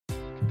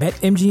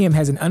BetMGM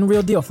has an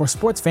unreal deal for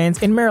sports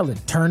fans in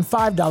Maryland. Turn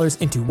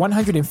 $5 into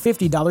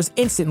 $150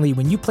 instantly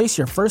when you place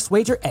your first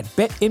wager at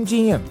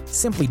BetMGM.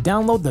 Simply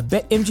download the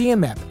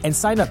BetMGM app and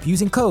sign up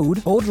using code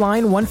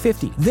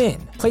OldLine150.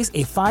 Then, place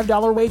a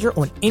 $5 wager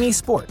on any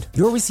sport.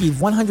 You'll receive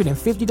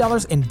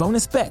 $150 in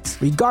bonus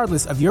bets,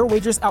 regardless of your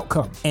wager's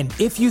outcome. And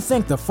if you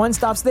think the fun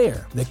stops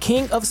there, the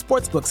King of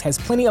Sportsbooks has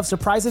plenty of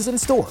surprises in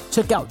store.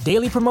 Check out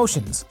daily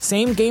promotions,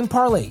 same-game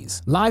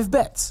parlays, live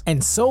bets,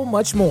 and so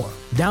much more.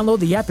 Download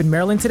the app in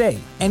Maryland today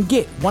and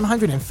get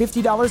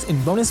 $150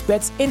 in bonus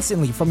bets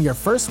instantly from your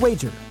first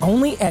wager.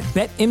 Only at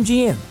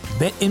BetMGM.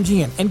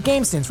 BetMGM and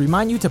GameSense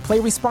remind you to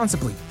play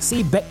responsibly.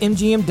 See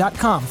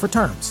BetMGM.com for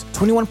terms.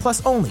 21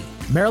 plus only.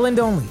 Maryland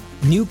only.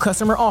 New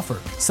customer offer.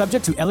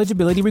 Subject to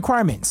eligibility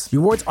requirements.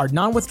 Rewards are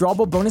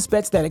non-withdrawable bonus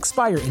bets that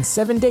expire in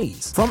 7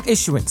 days. From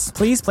issuance,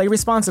 please play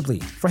responsibly.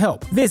 For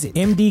help, visit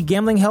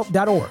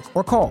mdgamblinghelp.org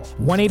or call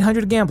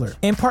 1-800-GAMBLER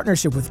in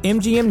partnership with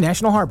MGM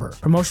National Harbor.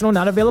 Promotional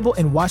not available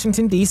in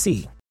Washington,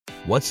 D.C.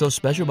 What's so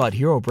special about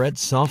Hero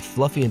Bread's soft,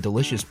 fluffy, and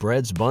delicious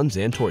breads, buns,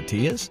 and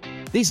tortillas?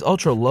 These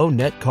ultra-low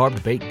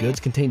net-carb baked goods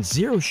contain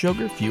zero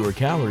sugar, fewer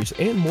calories,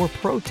 and more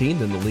protein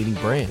than the leading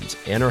brands,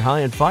 and are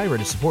high in fiber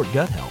to support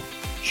gut health.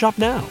 Shop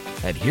now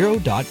at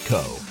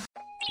Hero.co.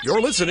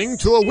 You're listening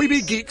to a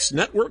Weeby Geeks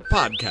Network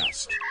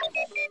podcast.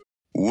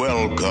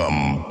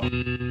 Welcome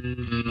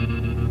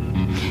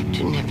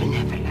to Never Never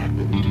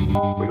Land.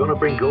 We're going to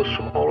bring ghosts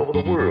from all over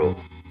the world.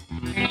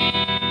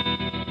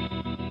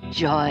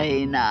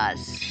 Join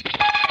us.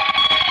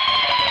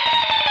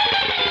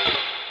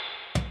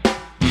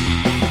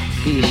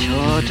 Be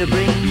sure to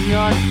bring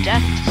your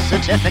death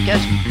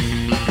certificate.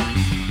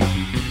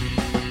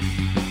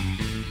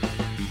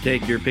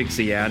 Take your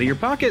pixie out of your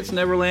pockets,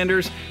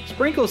 Neverlanders.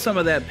 Sprinkle some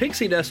of that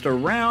pixie dust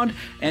around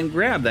and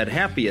grab that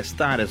happiest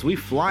thought as we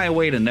fly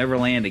away to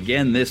Neverland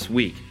again this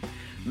week.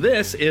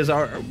 This is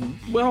our,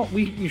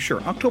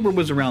 October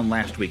was around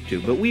last week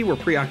too, but we were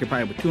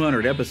preoccupied with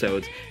 200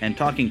 episodes and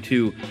talking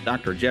to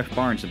Dr. Jeff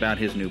Barnes about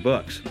his new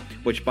books,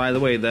 which, by the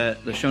way, the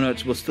show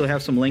notes will still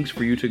have some links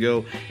for you to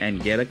go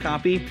and get a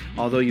copy,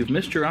 although you've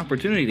missed your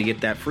opportunity to get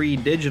that free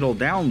digital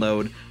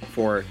download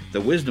for The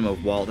Wisdom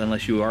of Walt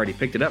unless you already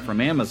picked it up from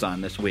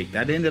Amazon this week.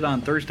 That ended on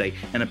Thursday,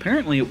 and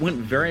apparently it went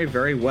very,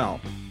 very well.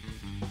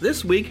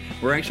 This week,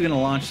 we're actually going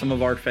to launch some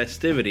of our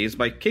festivities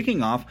by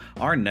kicking off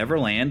our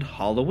Neverland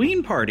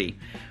Halloween party.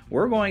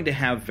 We're going to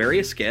have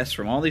various guests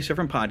from all these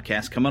different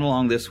podcasts coming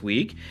along this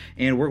week,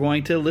 and we're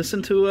going to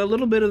listen to a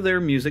little bit of their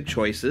music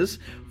choices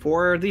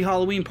for the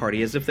Halloween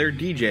party as if they're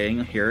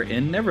DJing here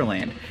in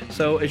Neverland.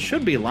 So it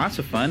should be lots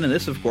of fun, and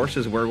this, of course,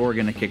 is where we're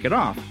going to kick it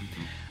off.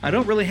 I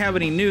don't really have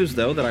any news,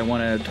 though, that I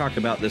want to talk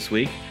about this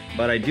week,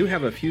 but I do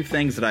have a few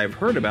things that I've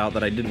heard about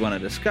that I did want to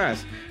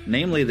discuss,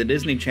 namely the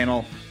Disney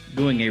Channel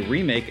doing a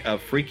remake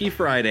of Freaky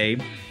Friday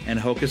and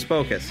Hocus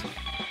Pocus.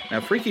 Now,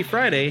 Freaky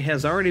Friday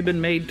has already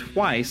been made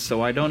twice,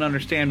 so I don't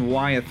understand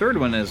why a third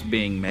one is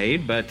being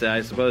made, but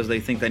I suppose they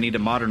think they need to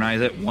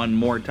modernize it one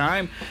more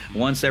time.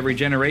 Once every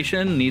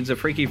generation needs a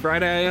Freaky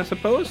Friday, I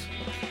suppose.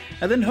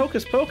 And then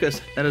Hocus Pocus,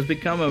 that has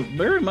become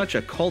very much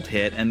a cult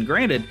hit, and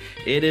granted,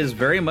 it is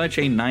very much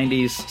a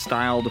 90s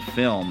styled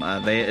film.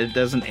 It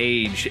doesn't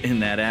age in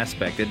that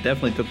aspect. It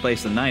definitely took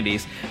place in the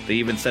 90s. They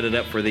even set it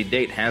up for the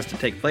date has to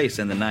take place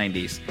in the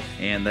 90s,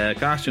 and the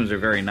costumes are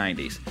very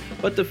 90s.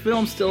 But the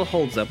film still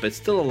holds up. It's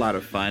still a lot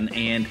of fun,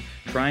 and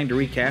trying to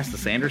recast the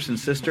Sanderson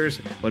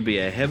sisters would be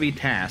a heavy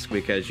task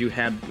because you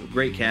had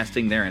great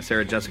casting there in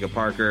Sarah Jessica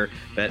Parker,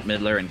 Bette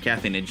Midler, and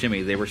Kathy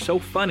Najimy. They were so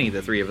funny,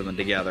 the three of them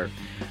together.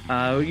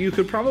 You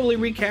could probably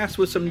recast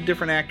with some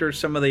different actors,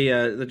 some of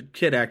the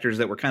kid actors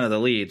that were kind of the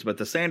leads, but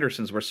the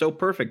Sandersons were so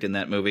perfect in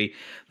that movie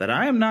that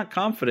I am not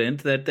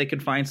confident that they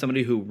could find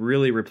somebody who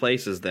really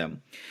replaces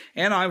them.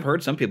 And I've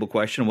heard some people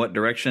question what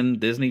direction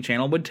Disney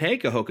Channel would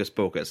take a Hocus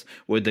Pocus.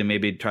 Would they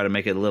maybe try to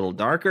make it a little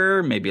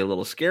darker, maybe a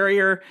little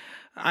scarier?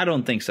 I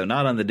don't think so.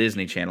 Not on the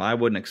Disney Channel. I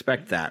wouldn't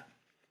expect that.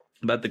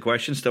 But the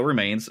question still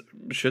remains,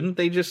 shouldn't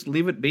they just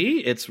leave it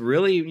be? It's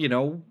really,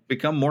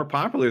 become more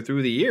popular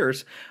through the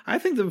years. I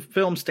think the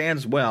film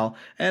stands well.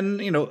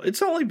 And,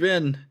 it's only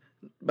been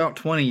about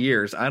 20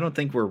 years. I don't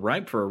think we're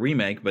ripe for a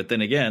remake. But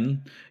then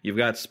again, you've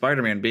got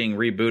Spider-Man being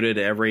rebooted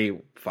every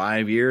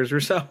 5 years or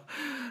so.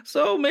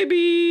 So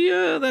maybe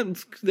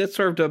that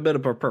served a bit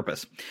of a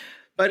purpose.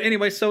 But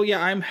anyway, so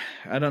yeah,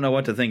 I don't know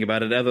what to think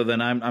about it other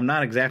than I'm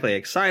not exactly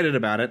excited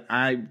about it.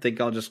 I think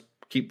I'll just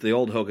keep the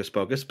old Hocus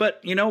Pocus. But,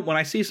 when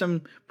I see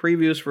some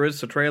previews for it,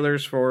 so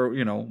trailers for,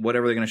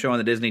 whatever they're going to show on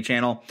the Disney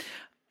Channel,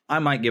 I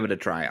might give it a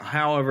try.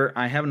 However,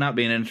 I have not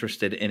been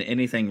interested in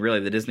anything really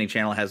the Disney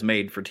Channel has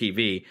made for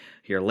TV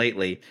here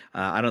lately.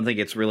 I don't think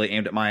it's really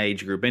aimed at my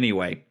age group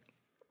anyway.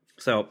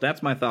 So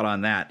that's my thought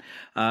on that.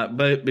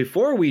 But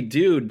before we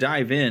do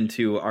dive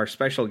into our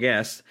special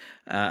guest,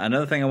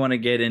 another thing I want to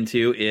get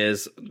into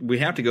is we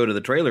have to go to the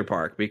trailer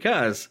park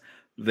because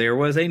there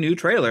was a new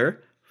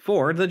trailer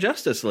for the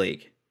Justice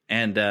League.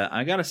 And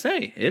I got to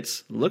say,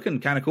 it's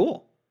looking kind of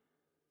cool.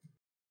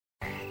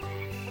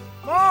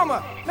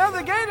 Mama,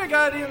 another gator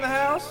got in the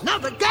house.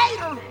 Another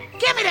gator?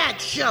 Give me that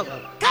shovel.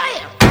 Come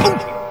here.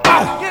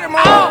 Get him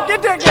on.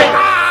 Get that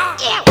guy.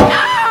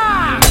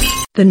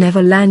 The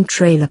Neverland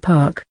Trailer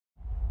Park.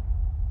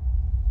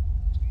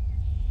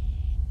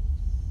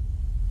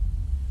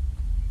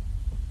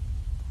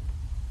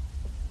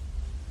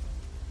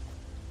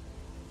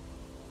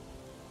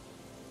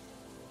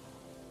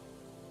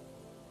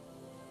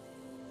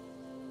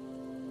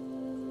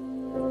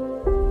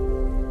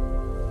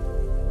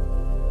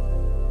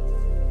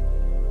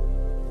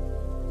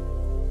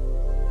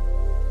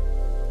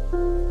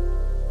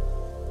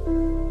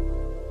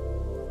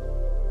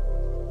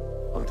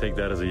 I'll take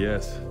that as a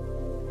yes.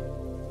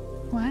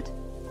 What?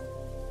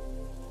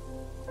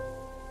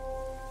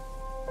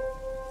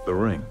 The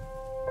ring.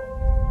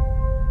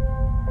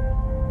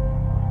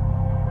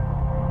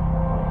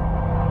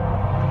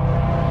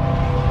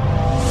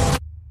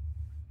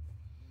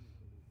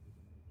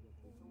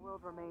 The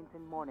world remains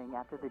in mourning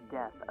after the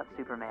death of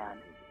Superman.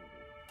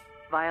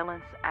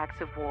 Violence, acts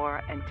of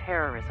war, and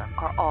terrorism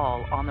are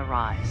all on the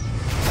rise.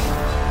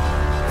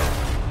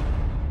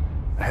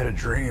 I had a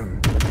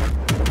dream.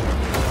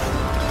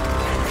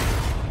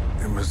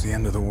 It was the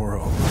end of the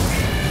world.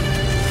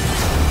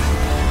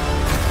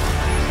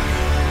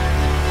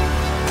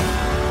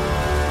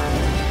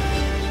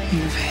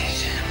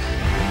 Invasion.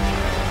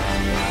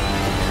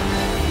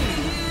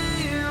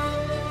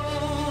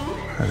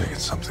 I think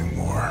it's something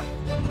more.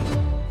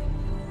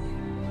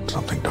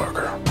 Something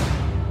darker.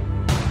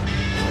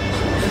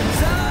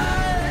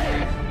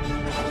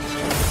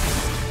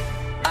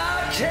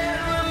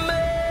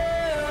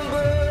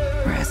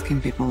 We're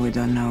asking people we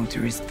don't know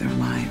to risk their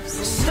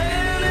lives.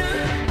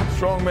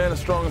 Strong man is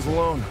strongest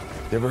alone.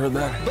 You ever heard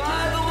that?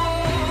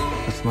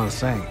 That's not a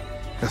saying.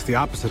 That's the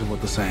opposite of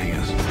what the saying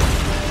is.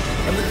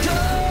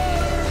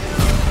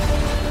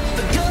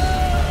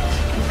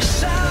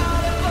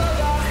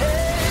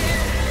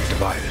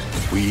 Divided.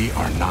 We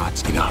are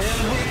not enough.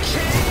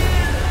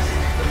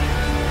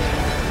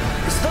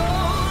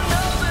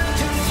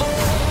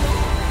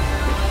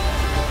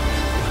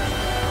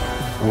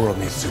 The world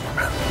needs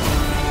Superman.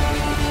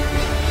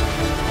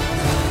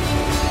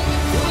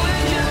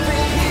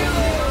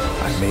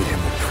 I made him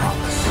a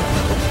promise.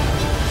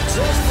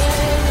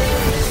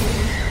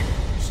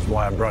 This is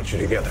why I brought you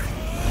together.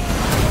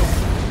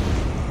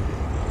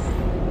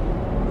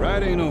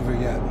 Ride ain't over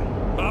yet.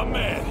 My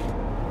man.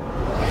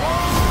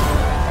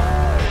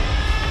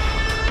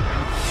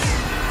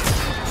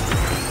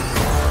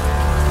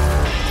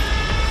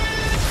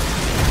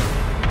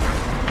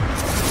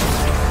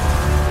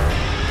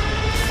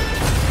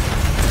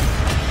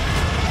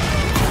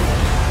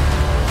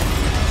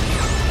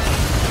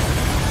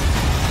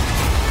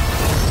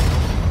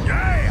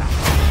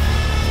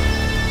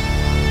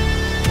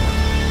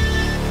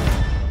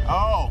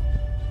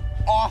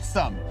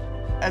 Awesome.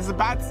 As a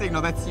bat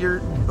signal, that's your...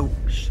 Oh,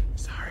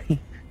 sorry.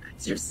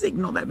 That's your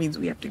signal. That means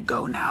we have to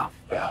go now.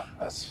 Yeah,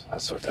 that's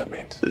what that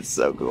means. It's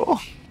so cool.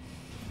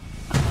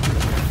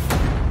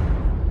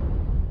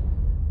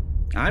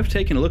 I've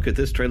taken a look at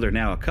this trailer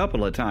now a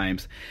couple of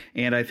times,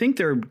 and I think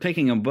they're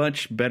taking a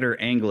much better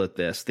angle at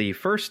this. The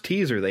first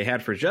teaser they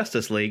had for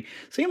Justice League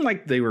seemed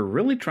like they were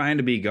really trying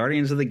to be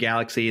Guardians of the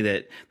Galaxy,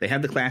 that they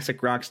had the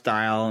classic rock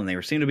style, and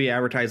they seemed to be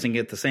advertising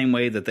it the same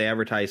way that they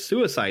advertised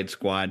Suicide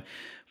Squad,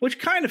 which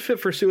kind of fit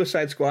for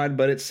Suicide Squad,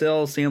 but it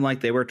still seemed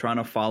like they were trying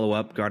to follow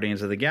up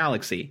Guardians of the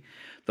Galaxy.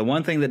 The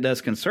one thing that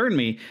does concern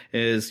me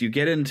is you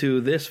get into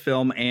this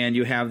film and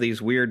you have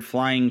these weird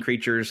flying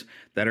creatures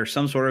that are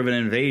some sort of an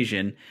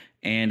invasion,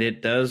 and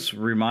it does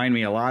remind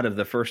me a lot of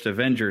the first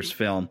Avengers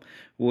film,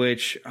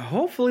 which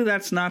hopefully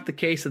that's not the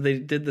case, that they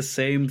did the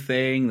same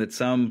thing, that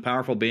some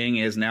powerful being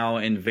is now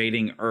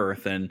invading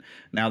Earth, and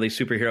now these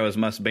superheroes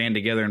must band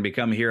together and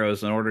become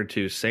heroes in order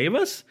to save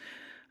us.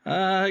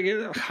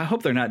 I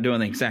hope they're not doing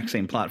the exact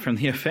same plot from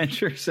the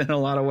Avengers in a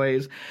lot of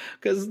ways,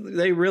 because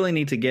they really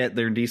need to get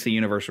their DC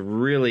universe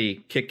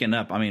really kicking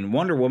up. I mean,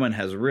 Wonder Woman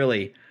has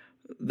really...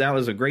 That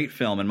was a great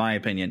film, in my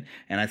opinion,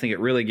 and I think it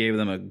really gave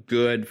them a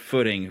good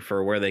footing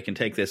for where they can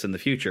take this in the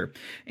future.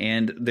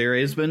 And there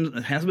has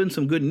been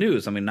some good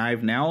news. I mean,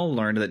 I've now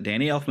learned that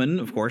Danny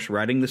Elfman, of course,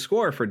 writing the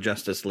score for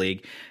Justice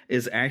League,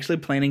 is actually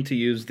planning to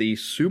use the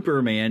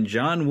Superman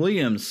John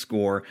Williams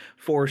score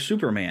for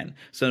Superman.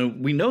 So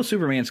we know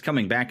Superman's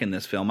coming back in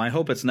this film. I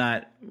hope it's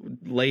not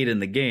late in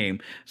the game.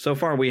 So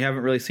far, we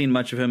haven't really seen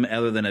much of him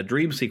other than a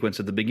dream sequence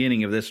at the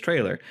beginning of this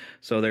trailer.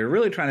 So they're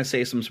really trying to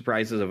say some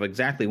surprises of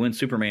exactly when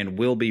Superman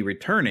will be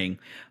returning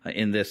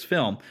in this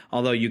film.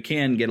 Although you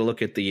can get a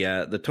look at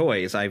the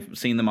toys. I've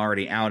seen them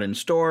already out in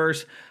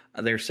stores.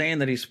 They're saying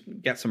that he's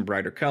got some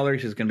brighter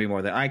colors. He's going to be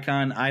more the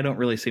icon. I don't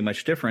really see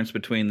much difference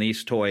between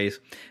these toys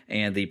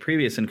and the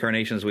previous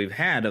incarnations we've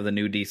had of the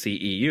new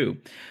DCEU.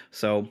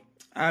 So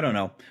I don't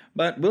know,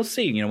 but we'll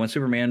see, when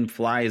Superman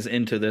flies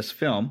into this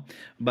film.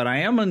 But I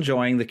am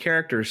enjoying the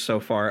characters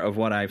so far of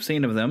what I've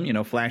seen of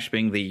them, Flash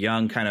being the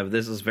young kind of,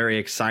 this is very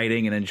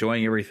exciting and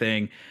enjoying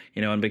everything,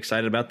 and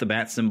excited about the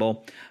bat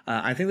symbol.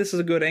 I think this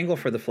is a good angle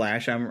for the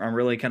Flash. I'm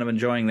really kind of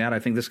enjoying that. I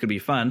think this could be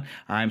fun.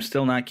 I'm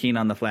still not keen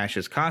on the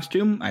Flash's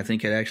costume. I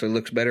think it actually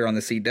looks better on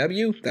the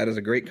CW. That is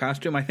a great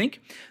costume, I think.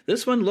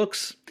 This one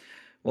looks...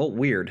 well,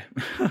 weird.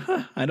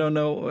 I don't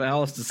know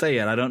how else to say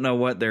it. I don't know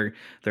what their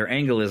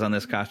angle is on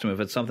this costume. If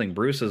it's something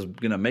Bruce is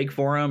going to make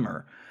for him,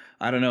 or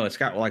I don't know. It's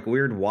got like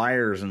weird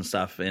wires and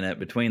stuff in it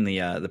between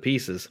the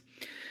pieces.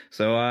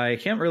 So I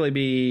can't really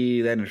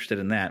be that interested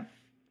in that.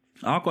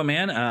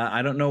 Aquaman,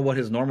 I don't know what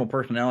his normal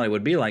personality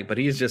would be like, but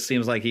he just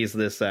seems like he's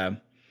this, I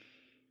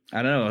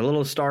don't know, a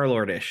little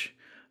Star-Lord-ish.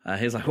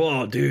 He's like,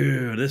 whoa,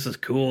 dude, this is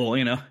cool,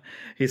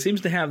 He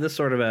seems to have this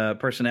sort of a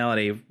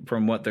personality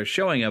from what they're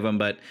showing of him,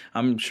 but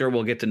I'm sure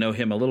we'll get to know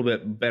him a little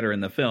bit better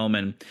in the film,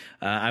 and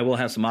I will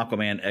have some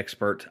Aquaman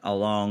expert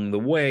along the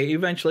way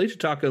eventually to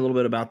talk a little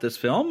bit about this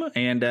film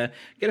and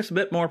get us a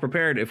bit more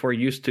prepared if we're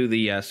used to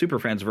the Super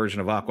Friends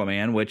version of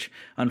Aquaman, which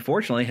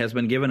unfortunately has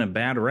been given a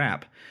bad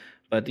rap.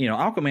 But,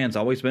 Aquaman's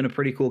always been a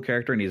pretty cool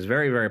character, and he's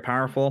very, very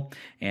powerful,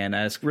 and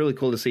it's really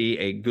cool to see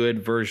a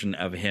good version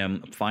of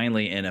him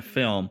finally in a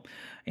film.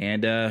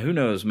 And who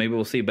knows, maybe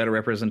we'll see better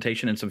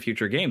representation in some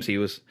future games. He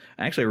was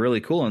actually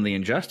really cool in the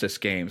Injustice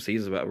games.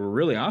 He's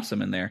really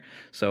awesome in there.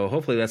 So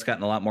hopefully that's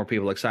gotten a lot more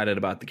people excited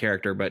about the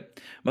character.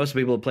 But most of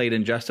the people who played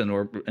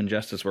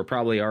Injustice were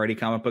probably already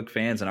comic book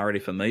fans and already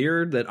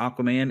familiar that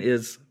Aquaman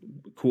is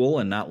cool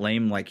and not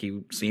lame like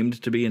he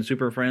seemed to be in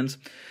Super Friends.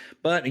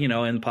 But,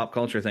 in pop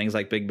culture, things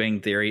like Big Bang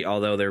Theory,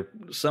 although they're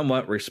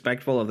somewhat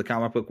respectful of the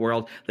comic book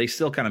world, they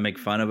still kind of make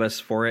fun of us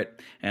for it.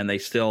 And they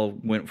still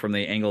went from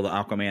the angle that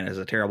Aquaman is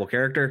a terrible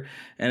character.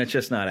 And it's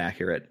just not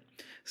accurate.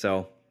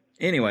 So,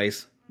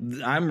 anyways,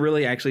 I'm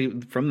really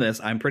actually, from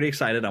this, I'm pretty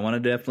excited. I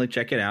want to definitely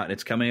check it out.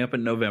 It's coming up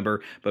in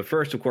November. But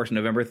first, of course,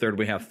 November 3rd,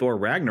 we have Thor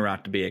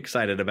Ragnarok to be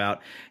excited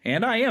about.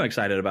 And I am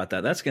excited about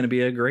that. That's going to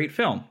be a great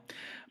film.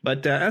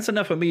 But that's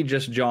enough of me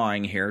just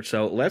jawing here.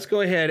 So let's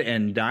go ahead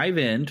and dive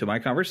into my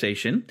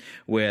conversation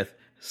with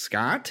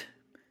Scott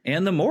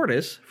and the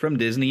Mortis from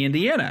Disney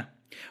Indiana.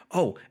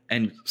 Oh,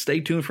 and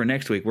stay tuned for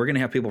next week. We're going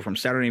to have people from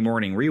Saturday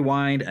Morning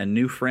Rewind, a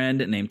new friend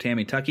named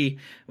Tammy Tuckey.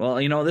 Well,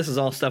 this is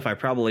all stuff I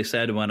probably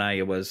said when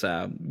I was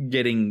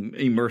getting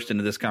immersed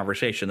into this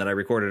conversation that I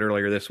recorded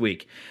earlier this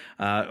week.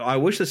 I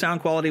wish the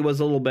sound quality was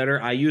a little better.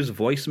 I use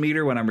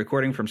Voicemeeter when I'm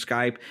recording from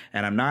Skype,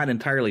 and I'm not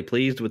entirely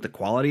pleased with the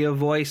quality of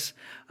voice.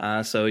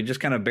 So you just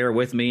kind of bear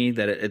with me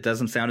that it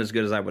doesn't sound as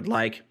good as I would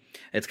like.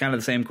 It's kind of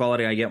the same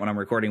quality I get when I'm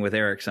recording with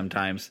Eric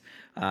sometimes.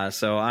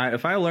 So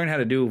if I learn how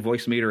to do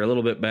Voicemeeter a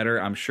little bit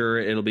better, I'm sure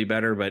it'll be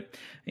better. But,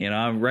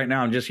 right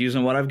now I'm just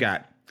using what I've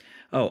got.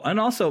 Oh, and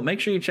also make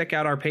sure you check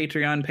out our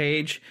Patreon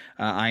page.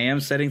 I am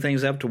setting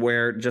things up to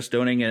where just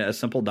donating a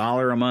simple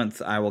 $1 a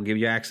month, I will give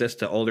you access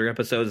to older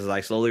episodes as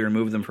I slowly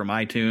remove them from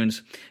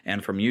iTunes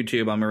and from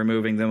YouTube. I'm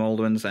removing them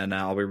old ones, and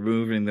I'll be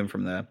removing them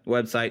from the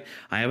website.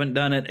 I haven't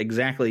done it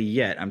exactly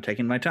yet. I'm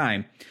taking my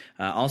time.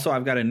 Also,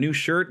 I've got a new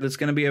shirt that's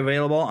going to be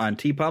available on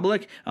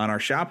TeePublic on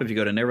our shop. If you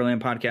go to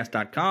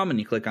neverlandpodcast.com and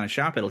you click on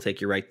shop, it'll take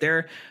you right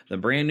there. The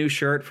brand new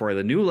shirt for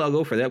the new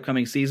logo for the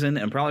upcoming season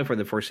and probably for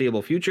the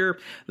foreseeable future.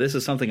 This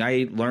is something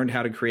I learned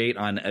how to create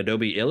on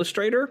Adobe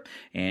Illustrator,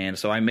 and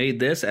so I made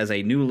this as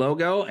a new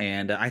logo,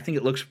 and I think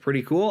it looks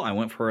pretty cool. I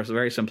went for a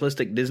very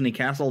simplistic Disney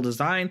castle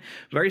design,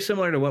 very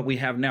similar to what we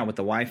have now with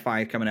the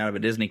Wi-Fi coming out of a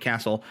Disney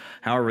castle.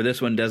 However,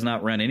 this one does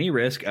not run any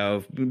risk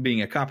of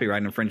being a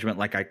copyright infringement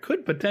like I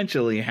could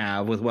potentially have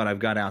with what I've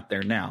got out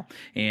there now.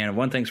 And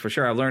one thing's for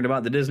sure I've learned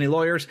about the Disney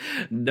lawyers: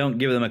 don't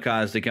give them a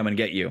cause to come and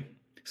get you.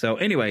 So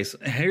anyways,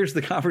 here's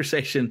the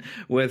conversation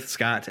with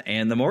Scott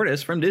and the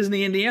Mortis from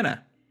Disney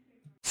Indiana.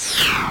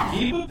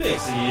 Keep a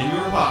pixie in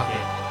your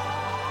pocket.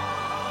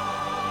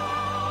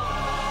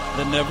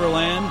 The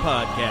Neverland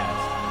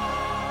Podcast.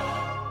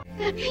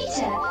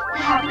 Peter,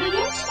 how do we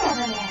get to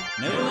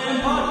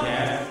Neverland?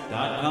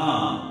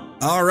 NeverlandPodcast.com.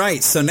 All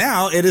right, so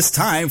now it is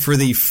time for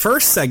the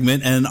first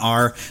segment in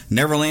our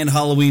Neverland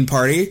Halloween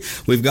party.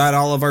 We've got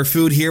all of our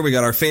food here. We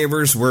got our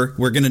favors. We're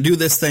going to do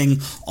this thing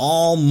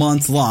all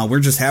month long. We're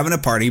just having a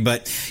party,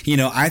 but,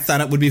 I thought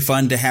it would be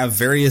fun to have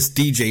various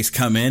DJs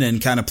come in and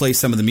kind of play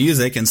some of the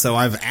music, and so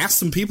I've asked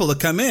some people to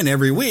come in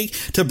every week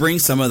to bring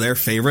some of their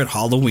favorite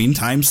Halloween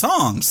time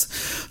songs.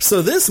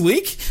 So this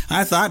week,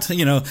 I thought,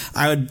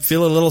 I would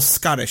feel a little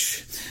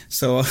Scottish.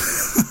 So, all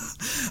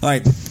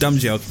right, dumb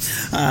joke.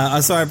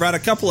 So I brought a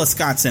couple of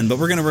Scotts in, but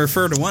we're going to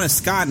refer to one as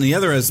Scott and the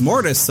other as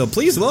Mortis. So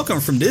please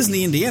welcome from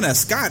Disney Indiana,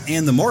 Scott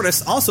and the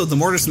Mortis. Also, the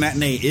Mortis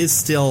Matinee is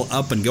still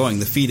up and going.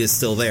 The feed is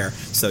still there,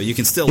 so you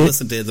can still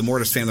listen to the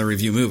Mortis Family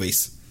Review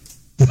movies.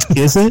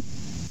 Is it?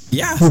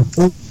 Yeah.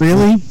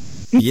 Really?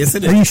 Yes,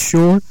 it is. Are you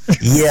sure?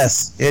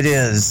 Yes, it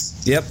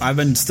is. Yep, I've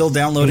been still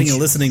downloading and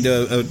listening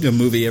to a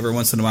movie every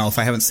once in a while if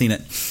I haven't seen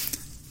it.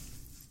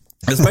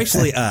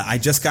 Especially, I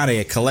just got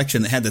a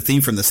collection that had the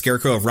theme from The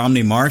Scarecrow of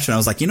Romney March, and I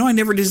was like, I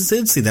never did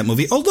see that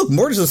movie. Oh, look,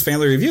 Mortis'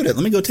 family reviewed it.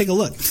 Let me go take a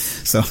look.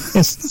 So,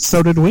 yes,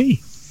 so did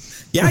we.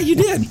 Yeah, you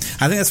did.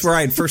 I think that's where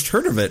I had first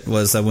heard of it,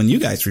 was when you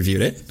guys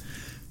reviewed it.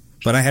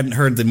 But I hadn't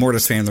heard the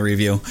Mortis family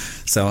review,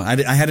 so I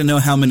had to know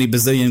how many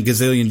bazillion,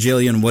 gazillion,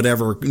 jillion,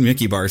 whatever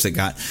Mickey bars it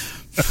got.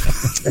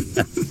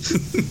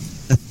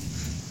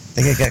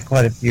 I think I got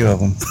quite a few of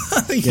them.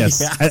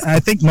 Yes, yeah. I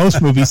think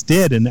most movies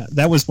did, and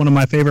that was one of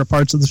my favorite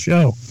parts of the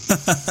show.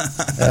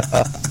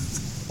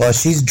 Well,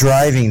 she's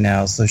driving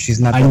now, so she's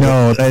not. I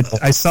know.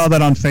 I saw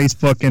that on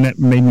Facebook, and it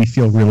made me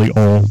feel really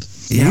old.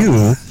 Yeah.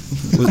 You?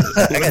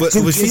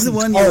 Was she the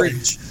one?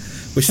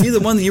 Was she the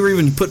one that you were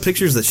even put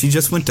pictures that she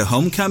just went to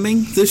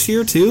homecoming this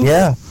year too?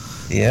 Yeah,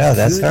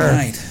 that's Good her.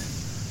 Night.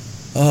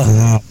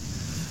 Oh.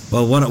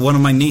 Well, one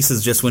of my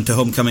nieces just went to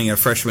homecoming, a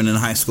freshman in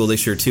high school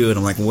this year too, and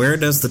I'm like, where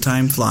does the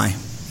time fly?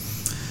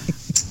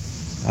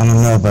 I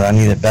don't know, but I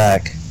need it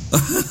back.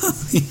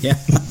 Yeah.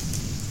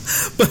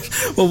 But,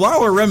 well,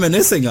 while we're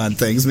reminiscing on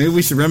things, maybe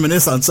we should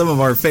reminisce on some of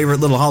our favorite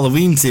little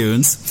Halloween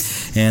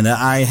tunes. And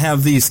I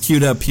have these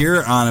queued up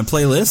here on a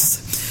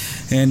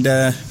playlist. And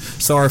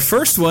so our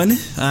first one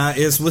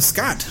is with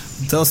Scott.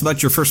 Tell us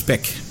about your first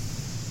pick.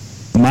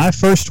 My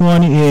first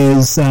one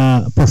is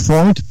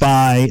performed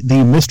by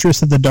the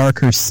Mistress of the Dark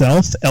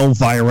herself,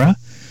 Elvira.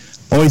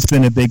 Always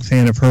been a big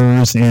fan of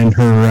hers and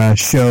her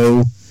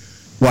show,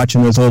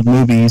 watching those old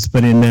movies.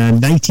 But in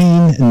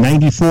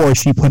 1994,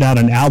 she put out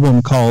an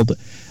album called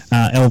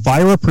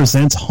Elvira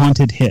Presents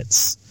Haunted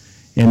Hits.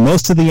 And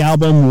most of the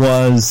album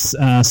was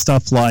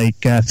stuff like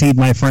Feed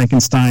My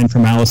Frankenstein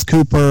from Alice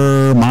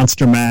Cooper,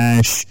 Monster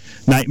Mash,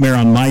 Nightmare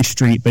on My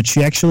Street. But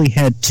she actually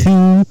had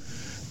two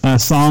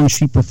songs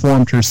she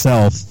performed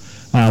herself.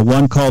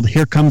 One called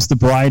Here Comes the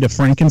Bride of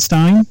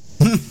Frankenstein.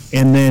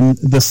 And then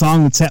the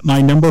song that's at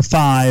my number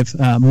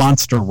 5,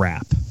 Monster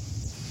Rap.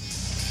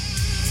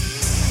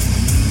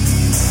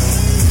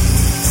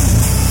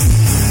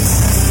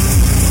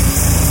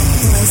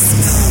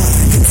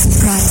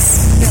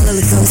 Bela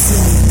Lugosi,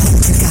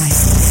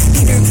 Poltergeist,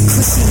 Peter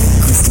Cushing,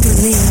 Christopher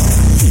Lee,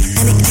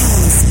 and it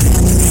comes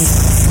family.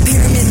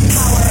 Pyramid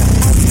power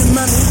of the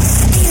mummy,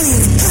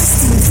 aliens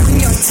bursting from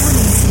your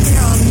tummy. There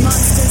are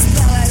monsters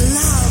that I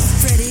love.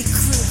 Freddy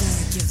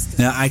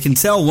Krueger. Now, I can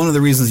tell one of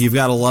the reasons you've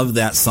got to love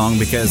that song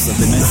because they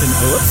mentioned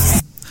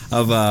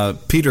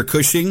of Peter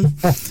Cushing.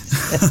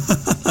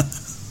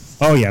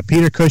 Oh, yeah,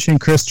 Peter Cushing,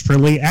 Christopher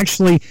Lee.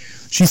 Actually,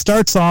 she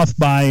starts off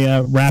by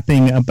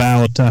rapping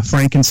about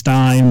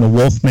Frankenstein, the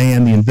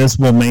Wolfman, the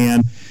Invisible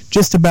Man.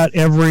 Just about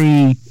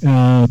every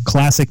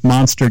classic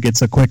monster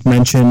gets a quick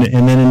mention,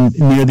 and then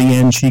near the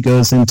end she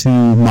goes into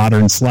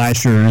modern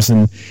slashers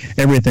and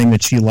everything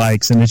that she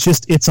likes. And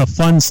it's a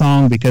fun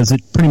song because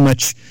it pretty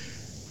much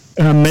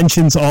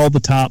mentions all the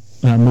top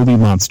movie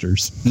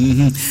monsters.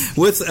 Mm-hmm.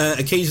 With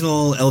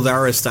occasional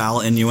Elvira-style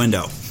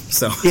innuendo.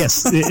 So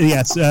yes,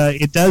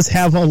 it does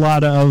have a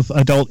lot of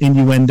adult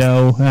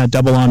innuendo,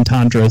 double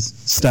entendre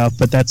stuff,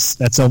 but that's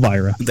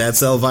Elvira.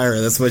 That's Elvira.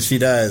 That's what she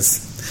does.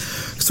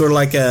 Sort of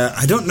like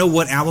I don't know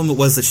what album it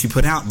was that she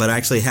put out, but I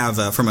actually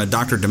have from a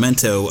Dr.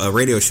 Demento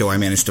radio show I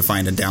managed to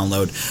find and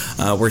download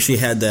where she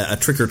had a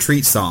Trick or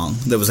Treat song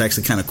that was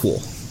actually kind of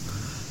cool.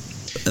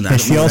 And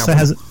she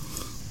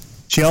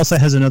also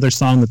has another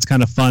song that's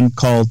kind of fun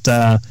called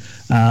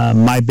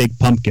My Big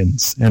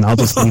Pumpkins, and I'll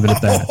just leave it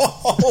at that.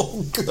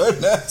 Oh,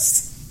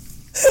 goodness.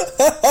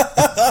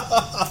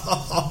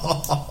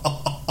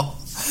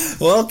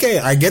 Well, okay,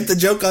 I get the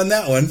joke on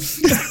that one.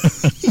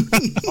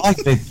 I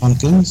like big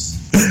pumpkins.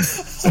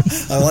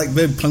 I like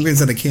big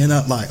pumpkins and I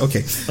cannot lie.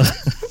 Okay.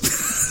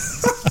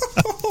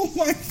 Oh,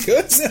 my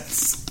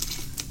goodness.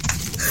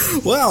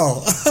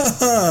 Well.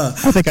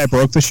 I think I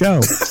broke the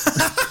show.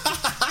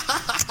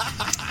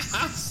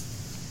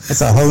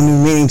 That's a whole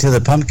new meaning to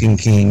the Pumpkin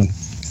King.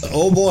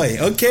 Oh boy.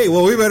 Okay,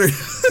 well we better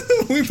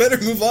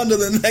move on to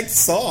the next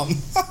song.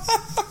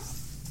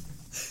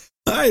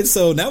 All right,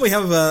 so now we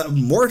have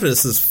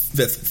Mortis's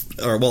fifth,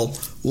 or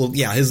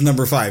his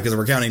number 5 because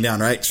we're counting down,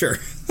 right? Sure.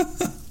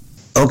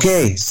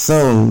 Okay,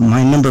 so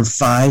my number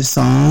 5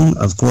 song,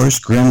 of course,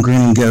 Grim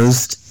Grinning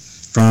Ghost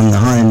from the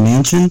Haunted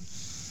Mansion.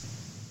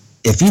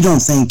 If you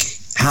don't think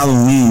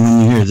Halloween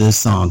when you hear this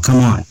song, come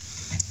on.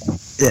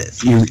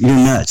 You're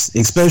nuts,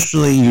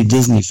 especially you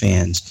Disney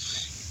fans.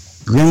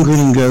 Grim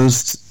Grinning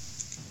Ghost,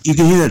 you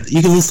can hear it,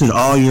 you can listen to it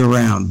all year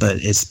round, but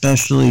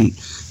especially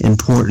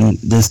important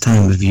this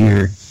time of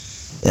year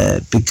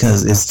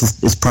because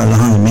it's part of the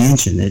Haunted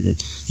Mansion.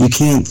 You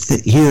can't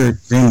hear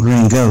Grim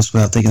Grinning Ghost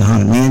without thinking of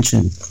Haunted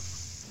Mansion,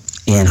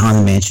 and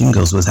Haunted Mansion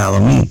goes with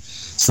Halloween.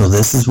 So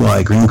this is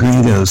why Grim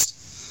Grinning Ghost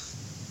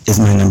is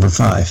my number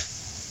 5.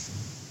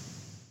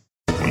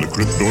 When the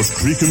crypt doors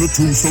creak and the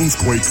tombstones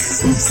quake.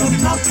 Spooks come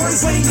out for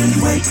swing and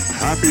wake.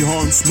 Happy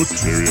haunts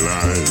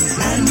materialize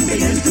and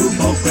begin to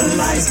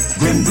vocalize.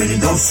 Grim grinning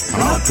ghosts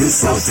come out to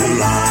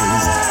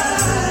socialize.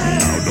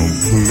 Now don't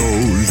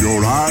close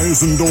your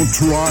eyes and don't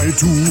try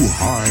to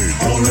hide.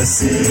 Or a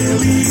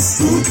silly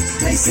spook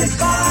may sit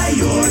by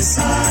your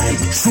side.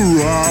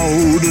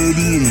 Shrouded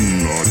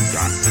in a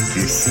dark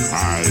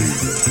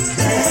disguise,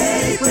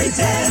 they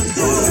pretend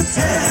to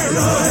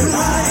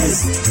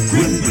terrorize.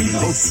 Grim grinning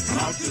ghosts come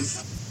out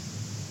to...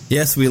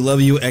 Yes, we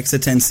love you,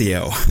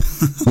 Exitencio.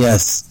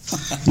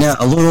 Yes. Now,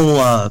 a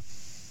little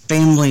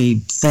family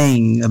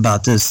thing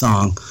about this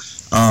song.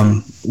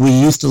 We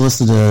used to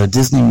listen to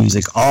Disney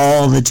music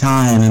all the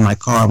time in my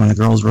car when the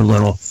girls were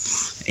little,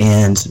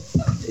 and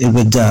it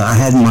would. I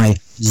had my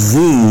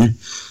Zune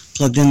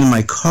plugged into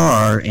my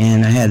car,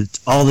 and I had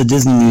all the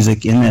Disney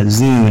music in that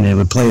Zune, and it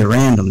would play at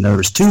random. There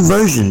was 2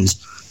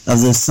 versions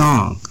of this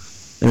song.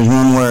 There's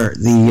one where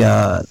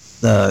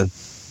the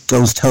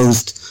ghost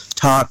host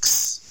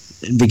talks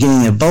at the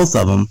beginning of both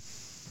of them,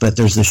 but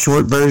there's the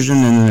short version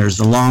and then there's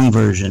the long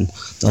version.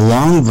 The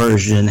long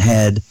version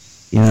had,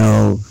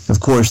 of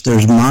course,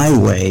 there's My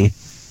Way,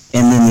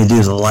 and then they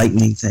do the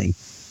lightning thing.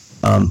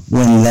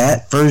 When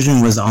that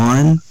version was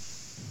on,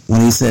 when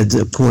he said,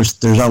 of course,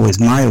 there's always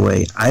My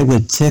Way, I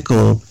would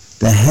tickle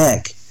the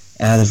heck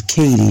out of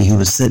Katie, who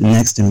was sitting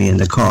next to me in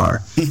the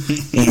car.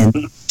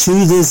 And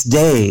to this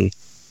day,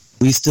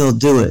 we still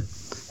do it.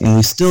 And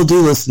we still do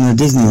listen to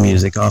Disney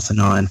music off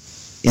and on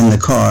in the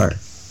car.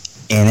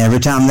 And every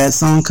time that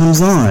song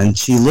comes on,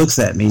 she looks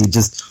at me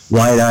just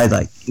wide-eyed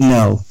like,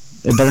 no,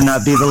 it better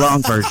not be the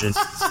long version.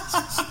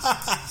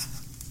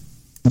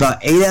 About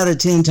 8 out of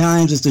 10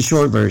 times it's the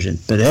short version.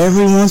 But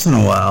every once in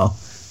a while,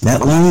 that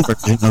long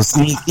version will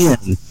sneak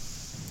in.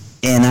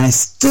 And I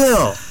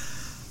still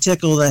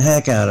tickle the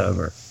heck out of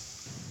her.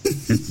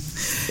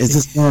 It's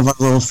just one of our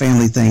little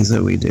family things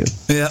that we do.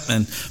 Yeah,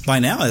 and by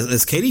now,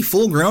 is Katie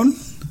full-grown?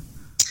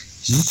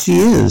 She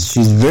is.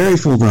 She's very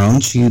full-grown.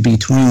 She'll be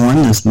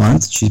 21 this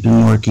month. She's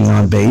been working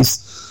on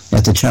bass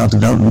at the Child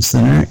Development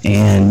Center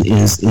and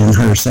is in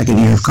her 2nd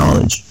year of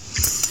college.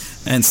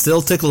 And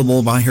still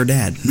tickleable by her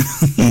dad.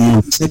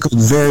 And tickled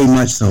very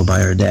much so by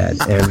her dad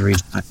every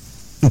time.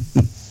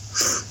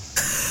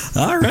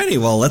 Alrighty,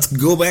 well, let's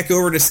go back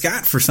over to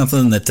Scott for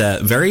something that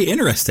very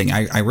interesting.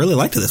 I really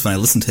liked this when I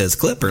listened to his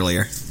clip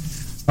earlier.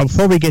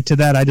 Before we get to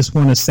that, I just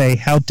want to say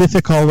how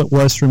difficult it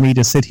was for me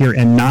to sit here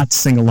and not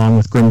sing along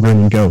with Grim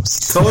Grinning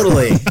Ghosts.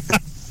 Totally.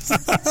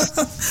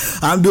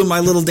 I'm doing my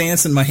little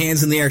dance and my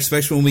hands in the air,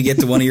 especially when we get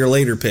to one of your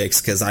later picks,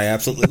 because I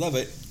absolutely love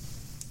it.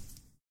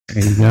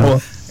 There you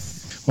go.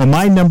 Well,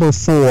 my number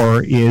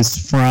 4 is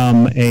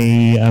from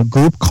a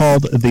group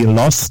called the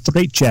Los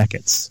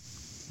Straitjackets.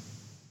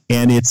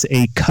 And it's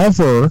a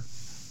cover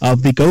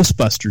of the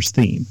Ghostbusters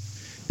theme.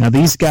 Now,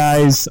 these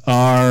guys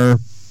are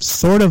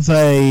sort of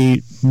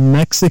a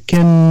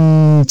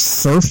Mexican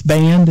surf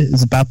band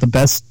is about the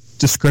best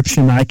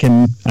description I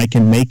can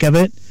make of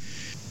it.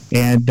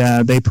 And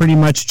they pretty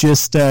much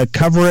just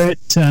cover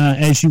it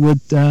as you would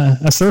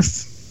a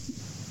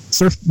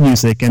surf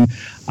music. And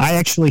I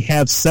actually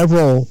have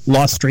several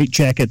Los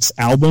Straitjackets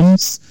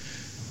albums.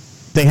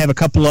 They have a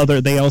couple other.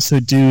 They also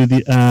do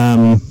the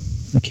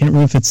I can't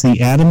remember if it's the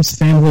Addams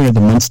Family or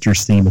the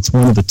Munsters theme. It's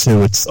one of the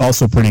two. It's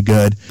also pretty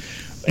good.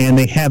 And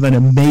they have an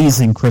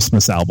amazing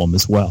Christmas album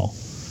as well.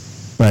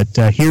 But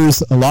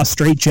here's Los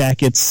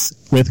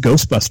Straitjackets with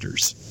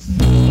Ghostbusters.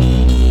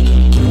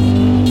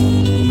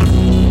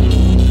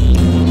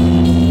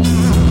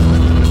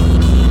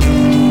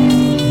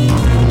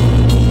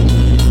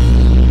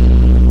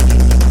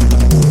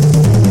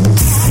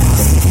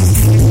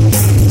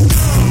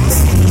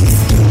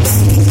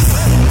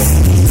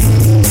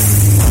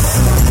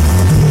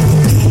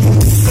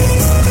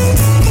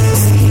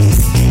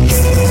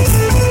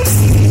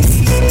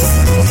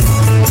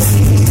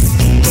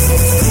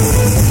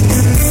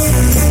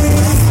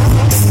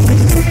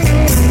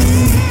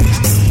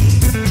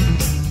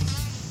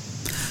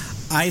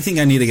 I think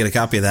I need to get a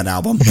copy of that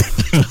album.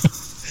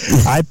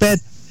 I bet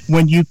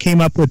when you came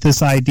up with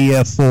this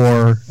idea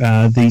for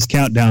these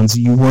countdowns,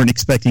 you weren't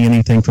expecting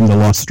anything from the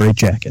Los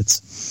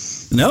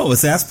Straitjackets. No,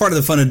 that's part of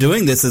the fun of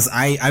doing this is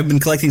I've been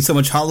collecting so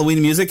much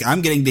Halloween music,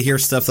 I'm getting to hear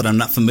stuff that I'm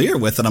not familiar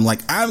with, and I'm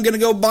like, I'm going to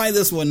go buy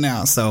this one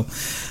now. So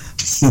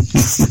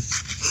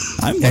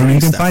I'm and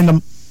you can find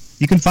them.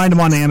 You can find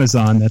them on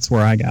Amazon. That's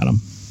where I got them.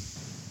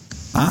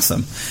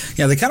 Awesome.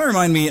 Yeah, they kind of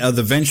remind me of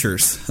the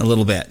Ventures a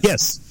little bit.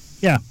 Yes.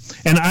 Yeah,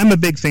 and I'm a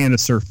big fan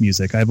of surf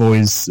music. I've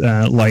always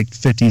liked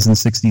 50s and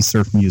 60s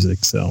surf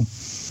music, so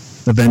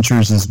The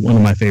Ventures is one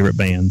of my favorite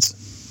bands.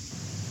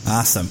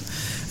 Awesome.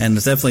 And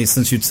definitely,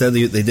 since you said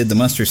they did the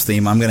Munsters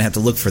theme, I'm going to have to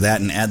look for that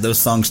and add those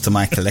songs to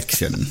my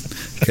collection,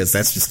 because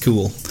that's just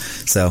cool.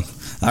 So,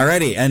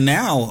 alrighty, and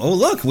now, oh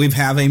look, we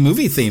have a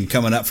movie theme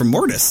coming up from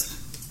Mortis.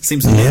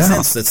 Seems to make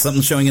sense. It's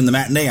something showing in the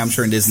matinee, I'm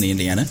sure, in Disney,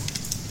 Indiana.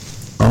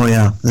 Oh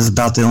yeah, this is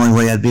about the only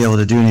way I'd be able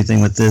to do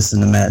anything with this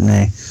in the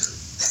matinee.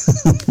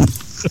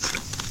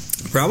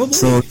 Probably.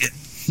 So,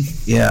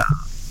 yeah.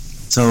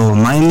 So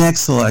my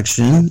next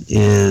selection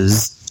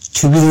is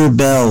Tubular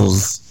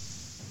Bells.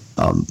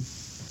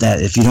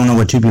 That, if you don't know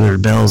what Tubular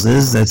Bells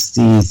is, that's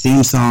the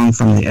theme song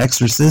from The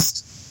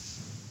Exorcist.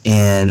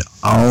 And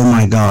oh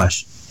my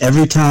gosh,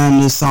 every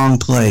time this song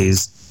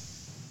plays,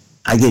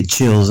 I get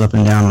chills up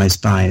and down my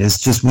spine. It's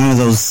just one of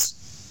those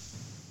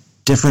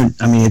different,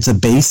 I mean, it's a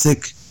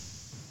basic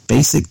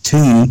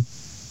tune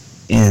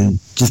and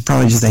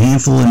probably just a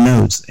handful of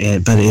notes,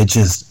 but it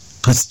just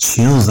puts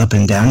chills up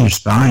and down your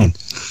spine.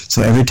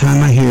 So every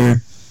time I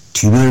hear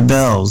Tubular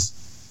Bells,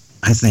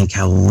 I think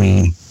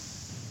Halloween.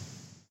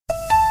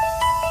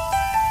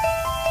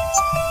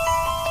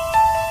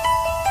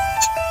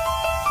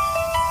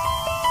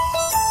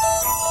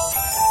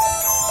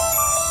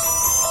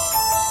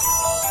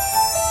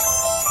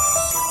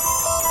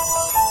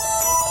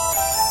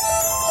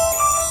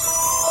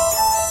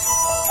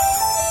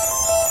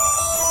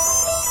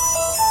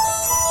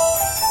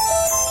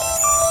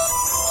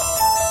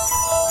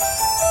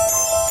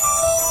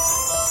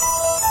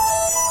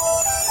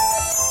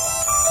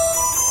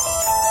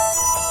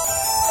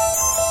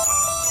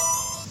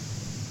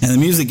 And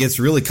the music gets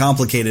really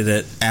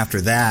complicated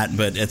after that,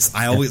 but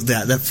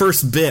that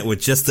first bit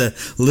with just a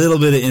little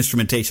bit of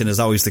instrumentation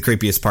is always the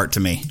creepiest part to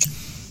me.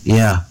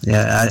 Yeah,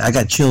 I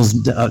got chills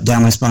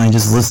down my spine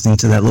just listening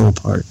to that little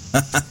part.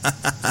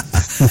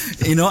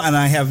 And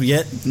I have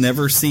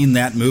never seen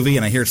that movie,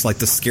 and I hear it's like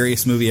the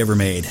scariest movie ever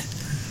made.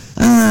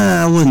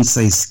 I wouldn't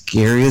say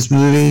scariest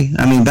movie.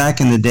 I mean, back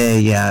in the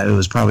day, yeah, it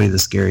was probably the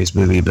scariest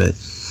movie, but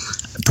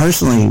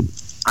personally,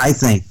 I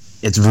think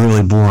it's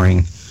really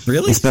boring.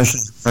 Really?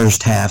 Especially the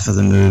first half of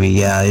the movie.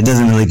 Yeah, it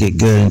doesn't really get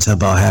good until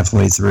about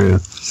halfway through.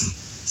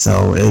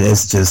 So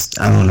it's just,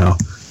 I don't know.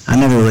 I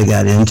never really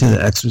got into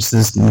the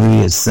Exorcist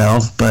movie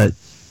itself, but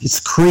it's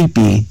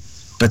creepy.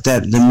 But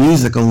the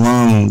music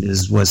alone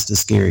is what's the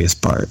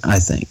scariest part, I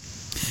think.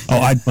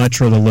 Oh, I'd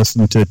much rather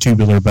listen to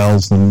Tubular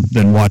Bells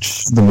than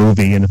watch the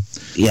movie. And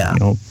yeah,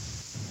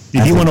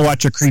 if you want to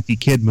watch a creepy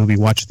kid movie,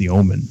 watch The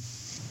Omen.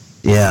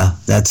 Yeah,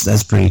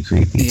 that's pretty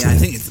creepy. Yeah, too. I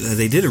think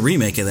they did a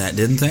remake of that,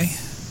 didn't they?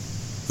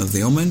 Of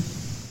The Omen?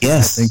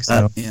 Yes. I think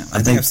so. Yeah,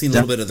 I think I've seen a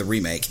little bit of the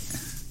remake.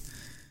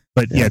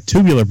 But yeah,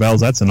 Tubular Bells,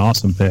 that's an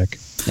awesome pick.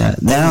 Yeah,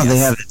 now they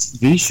have a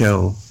TV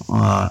show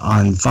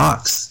on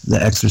Fox,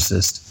 The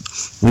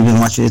Exorcist. We've been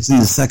watching. It's in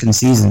the second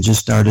season, just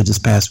started this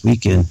past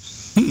weekend.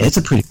 It's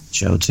a pretty good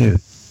show, too.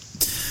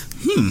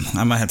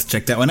 I might have to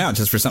check that one out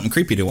just for something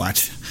creepy to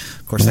watch.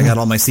 Of course, I got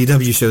all my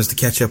CW shows to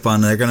catch up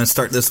on. They're going to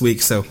start this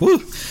week, so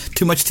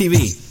too much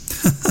TV.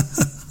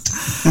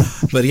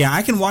 But yeah,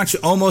 I can watch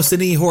almost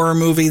any horror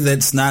movie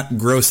that's not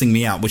grossing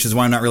me out, which is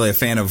why I'm not really a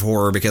fan of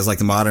horror, because like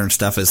the modern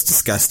stuff is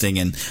disgusting.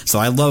 And so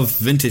I love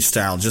vintage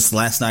style. Just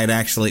last night,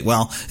 actually,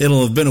 well,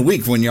 it'll have been a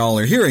week when y'all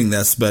are hearing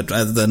this, but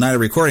the night of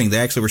recording, they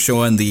actually were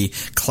showing the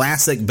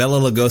classic Bela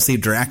Lugosi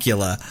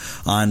Dracula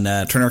on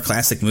Turner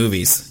Classic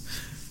Movies.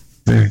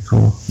 Very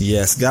cool.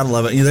 Yes, gotta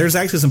love it. There's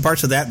actually some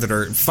parts of that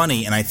are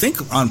funny, and I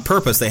think on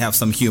purpose they have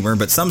some humor,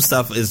 but some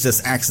stuff is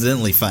just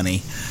accidentally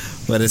funny.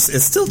 But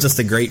it's still just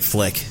a great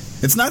flick.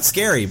 It's not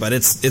scary, but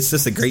it's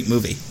just a great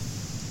movie.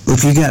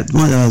 If you got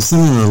some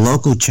of the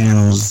local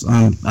channels,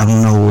 I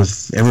don't know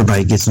if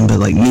everybody gets them, but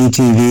like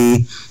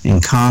MeTV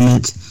and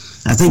Comet,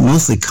 I think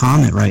mostly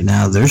Comet right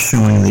now, they're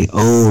showing the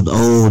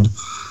old,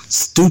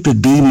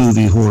 stupid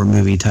B-movie, horror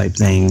movie type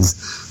things.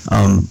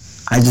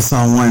 I just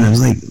saw one, it was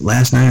like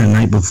last night or the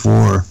night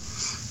before,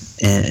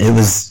 and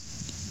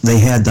they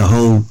had the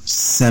whole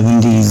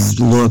 70s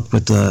look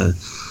with the,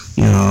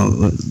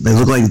 they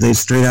look like they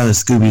straight out of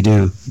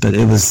Scooby-Doo, but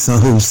it was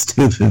so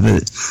stupid.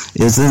 But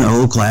it's an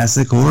old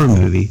classic horror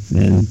movie,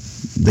 and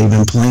they've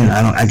been playing.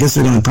 I guess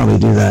they're going to probably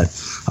do that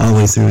all the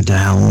way through to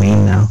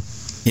Halloween now.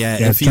 Yeah,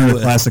 if Turner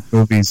Classic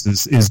Movies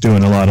is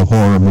doing a lot of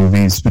horror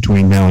movies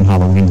between now and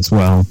Halloween as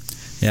well.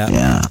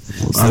 Yeah.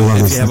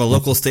 So if you have a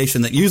local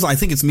station that usually, I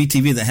think it's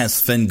MeTV that has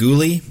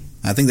Svengoolie.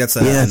 I think that's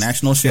a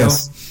national show.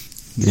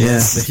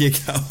 Yes. There you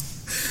go.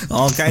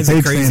 All kinds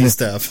of crazy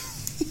stuff.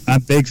 I'm a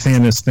big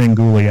fan of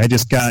Svengoolie. I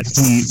just got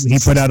he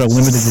put out a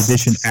limited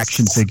edition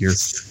action figure.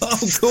 Oh,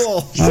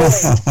 cool.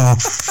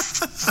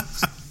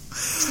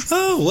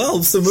 Oh,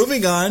 well, so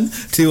moving on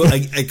to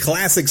a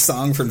classic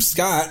song from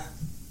Scott.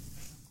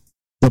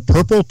 The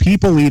Purple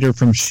People Eater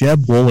from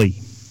Sheb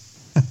Wooley.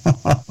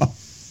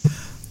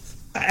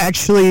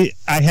 Actually,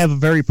 I have a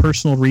very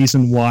personal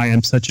reason why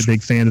I'm such a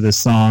big fan of this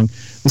song.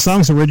 The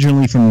song's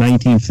originally from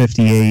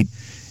 1958,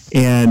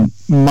 and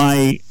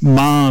my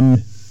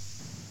mom,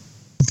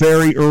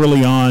 very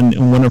early on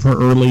in one of her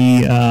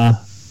early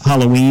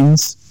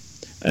Halloweens,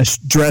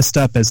 dressed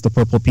up as the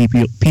Purple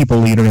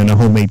People Eater in a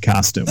homemade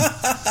costume.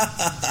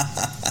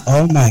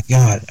 Oh my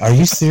God, are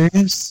you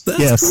serious?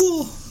 That's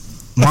cool.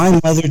 My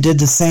mother did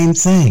the same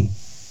thing.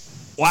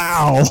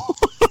 Wow.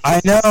 I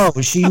know.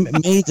 She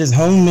made this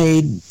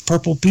homemade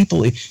Purple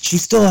People. She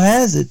still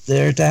has it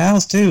there at the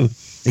house, too.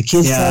 The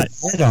kids had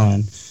it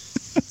on.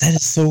 That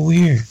is so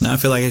weird. Now I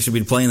feel like I should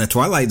be playing the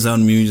Twilight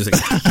Zone music.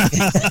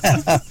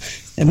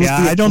 Yeah,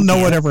 I don't know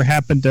whatever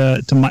happened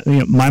to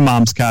my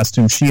mom's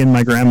costume. She and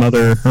my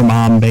grandmother, her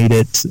mom, made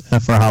it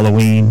for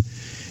Halloween,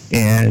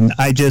 and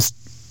I just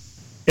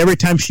every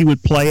time she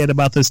would play it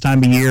about this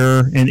time of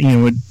year,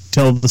 and would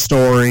tell the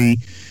story,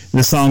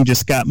 the song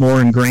just got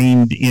more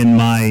ingrained in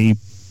my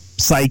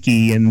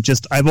psyche, and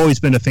just I've always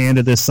been a fan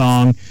of this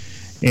song.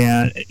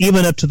 And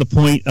even up to the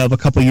point of a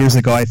couple years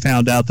ago, I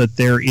found out that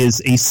there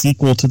is a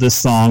sequel to this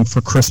song for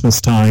Christmas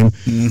time,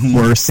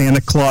 where Santa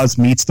Claus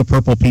meets the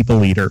Purple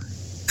People Eater.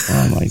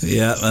 Oh my!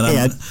 Yeah, and I'm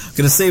going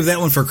to save that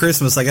one for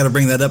Christmas. I got to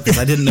bring that up because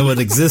I didn't know it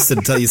existed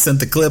until you sent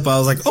the clip. I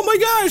was like, "Oh my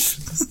gosh,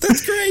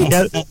 that's great!"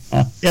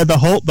 Yeah,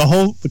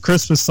 the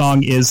Christmas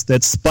song is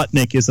that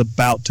Sputnik is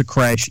about to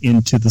crash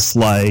into the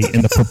sleigh,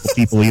 and the Purple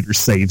People Eater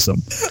saves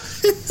him.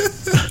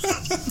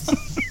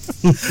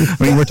 I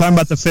mean, we're talking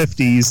about the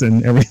 50s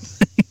and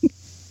everything.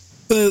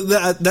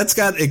 That's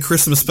got a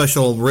Christmas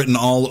special written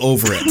all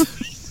over it.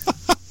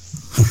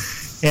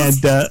 And,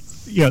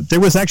 there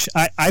was actually,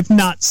 I've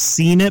not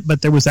seen it,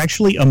 but there was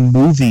actually a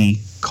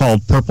movie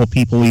called Purple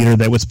People Eater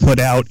that was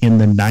put out in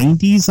the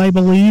 90s, I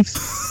believe.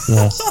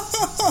 Yes.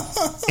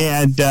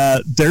 And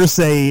there's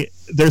a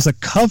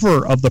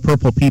cover of the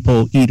Purple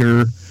People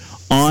Eater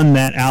on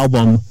that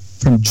album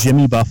from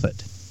Jimmy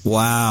Buffett.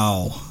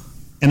 Wow.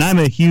 And I'm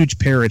a huge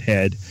parrot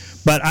head,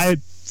 but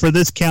for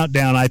this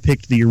countdown, I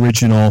picked the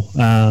original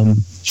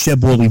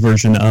Sheb Wooley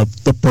version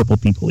of the Purple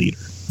People Eater.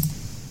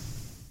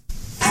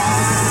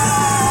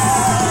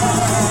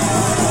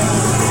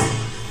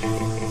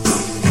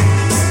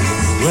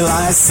 Well,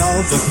 I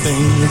saw the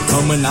thing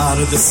coming out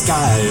of the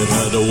sky. It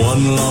had a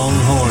one long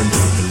horn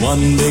and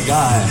one big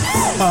eye.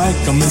 I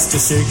commenced to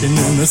shaking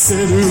and I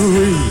said,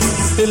 ooh-wee.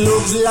 It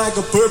looks like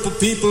a purple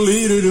people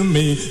eater to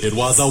me. It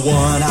was a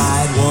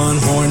one-eyed,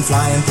 one-horn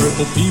flying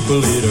purple people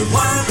eater.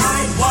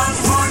 One-eyed,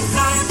 one-horn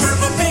flying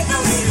purple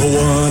people eater. A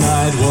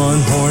one-eyed,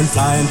 one-horn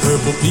flying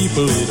purple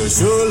people eater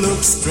sure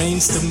looks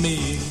strange to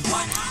me.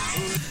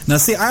 Now,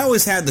 see, I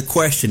always had the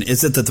question: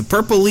 is it that the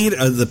people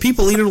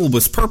eater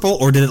was purple,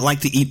 or did it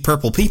like to eat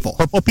purple people?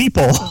 Purple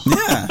people.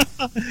 Yeah.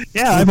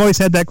 Yeah, I've always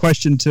had that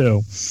question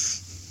too.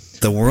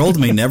 The world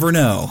may never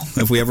know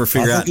if we ever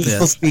figure out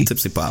this.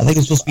 Tipsy Pop. I think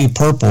it's supposed to be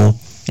purple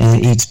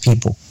and it eats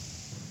people.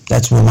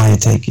 That's what my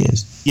take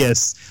is.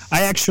 Yes,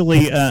 I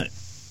actually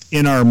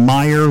in our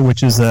Meijer,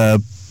 which is a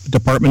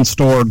department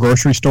store,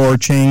 grocery store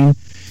chain.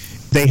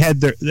 They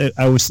had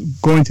I was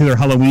going through their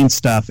Halloween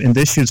stuff, and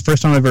this is the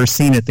first time I've ever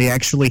seen it. They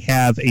actually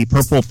have a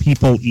Purple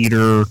People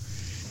Eater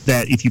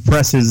that if you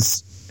press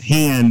his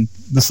hand,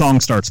 the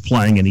song starts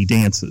playing and he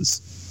dances.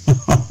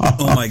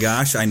 Oh my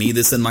gosh, I need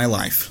this in my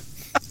life.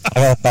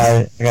 I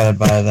gotta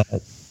buy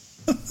that.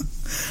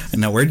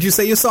 And now, where did you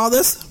say you saw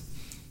this?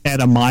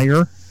 At a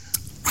Meijer.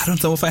 I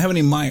don't know if I have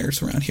any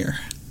Meijers around here.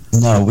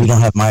 No, we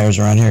don't have Meijers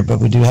around here, but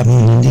we do have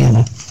them in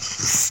Indiana.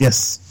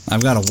 Yes.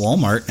 I've got a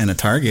Walmart and a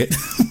Target.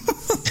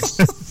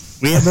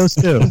 We have those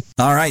too.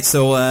 All right,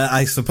 so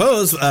I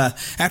suppose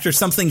after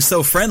something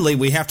so friendly,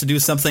 we have to do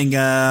something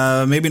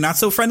maybe not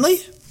so friendly?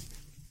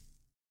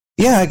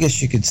 Yeah, I guess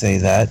you could say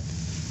that.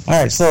 All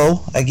right,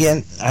 so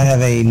again, I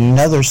have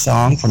another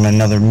song from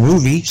another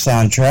movie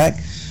soundtrack.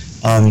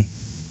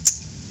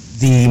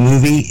 The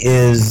movie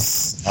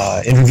is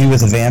Interview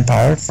with a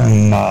Vampire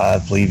from, I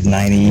believe,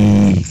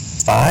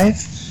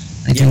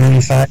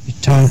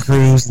 1995, Tom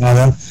Cruise and all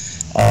that.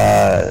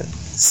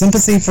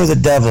 Sympathy for the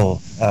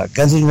Devil.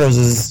 Guns N'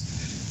 Roses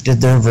did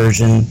their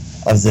version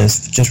of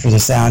this just for the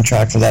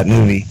soundtrack for that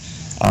movie.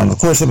 Of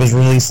course, it was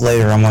released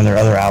later on one of their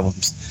other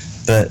albums,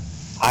 but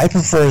I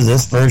prefer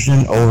this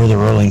version over the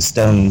Rolling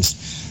Stones.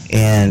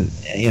 And,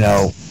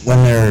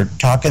 when they're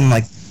talking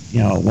like,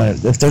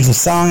 if there's a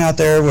song out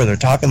there where they're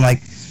talking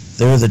like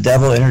they're the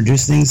devil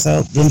introducing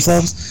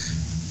themselves,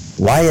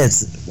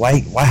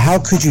 how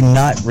could you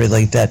not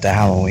relate that to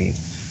Halloween?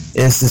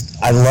 It's just,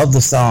 I love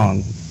the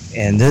song,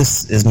 and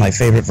this is my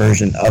favorite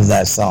version of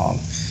that song.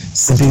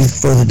 Sympathy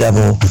for the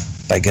Devil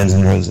by Guns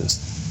N' Roses.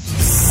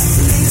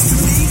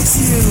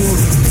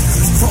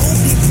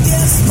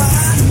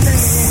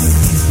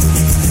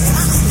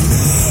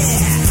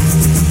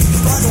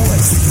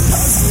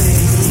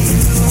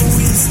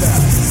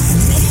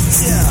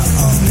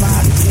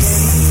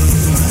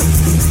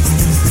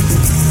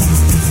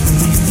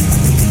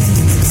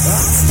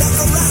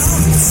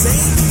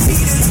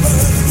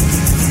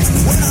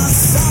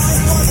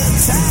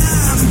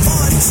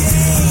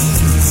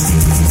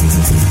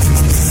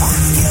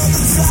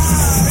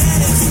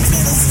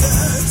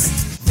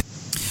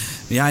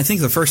 Yeah, I think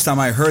the first time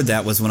I heard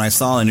that was when I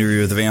saw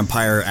Interview with the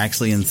Vampire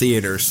actually in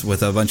theaters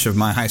with a bunch of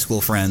my high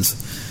school friends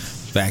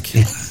back.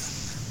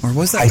 Or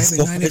was that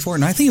maybe 94?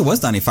 No, I think it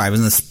was 95.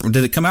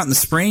 Did it come out in the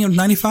spring of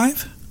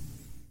 95?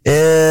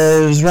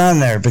 It was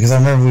around there because I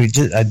remember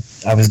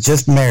I was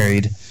just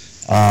married.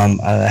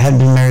 I hadn't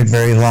been married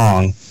very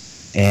long,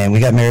 and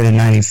we got married in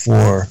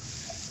 94.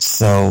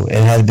 So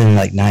it had been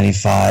like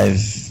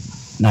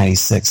 95,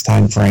 96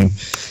 time frame.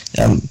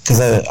 Because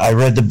I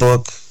read the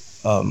book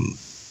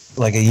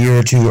like a year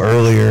or two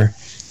earlier,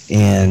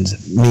 And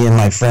me and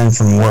my friend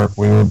from work,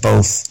 we were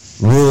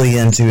both really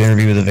into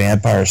Interview with the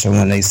Vampire. So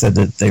when they said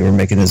that they were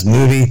making this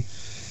movie,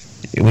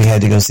 we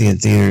had to go see it in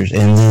theaters.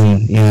 And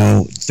then, you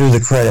know, through the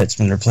credits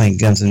when they're playing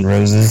Guns N'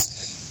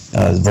 Roses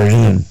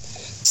version of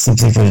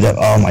Sympathy for the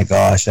Devil, oh my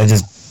gosh,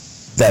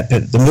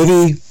 the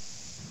movie,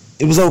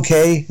 it was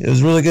okay. It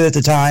was really good at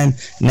the time.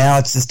 Now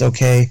it's just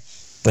okay,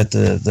 but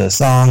the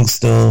song's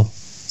still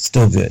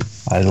good.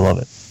 I love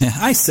it. Yeah,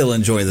 I still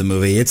enjoy the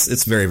movie.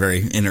 It's very,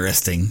 very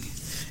interesting.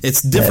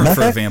 It's different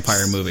for a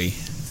vampire movie.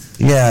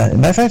 Yeah,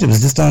 matter of fact, it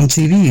was just on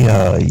TV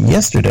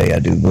yesterday, I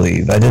do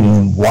believe. I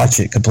didn't watch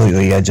it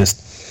completely. I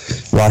just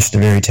watched the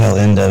very tail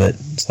end of it.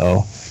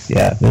 So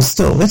yeah, it's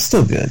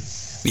still good.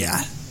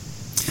 Yeah.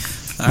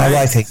 My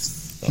wife hates it.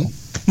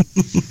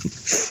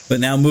 So. But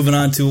now moving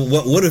on to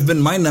what would have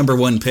been my number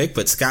one pick,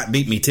 but Scott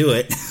beat me to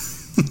it.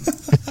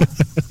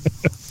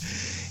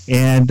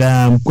 And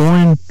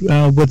going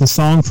with a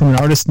song from an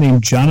artist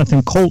named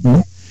Jonathan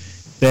Coulton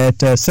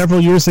that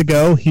several years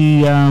ago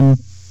he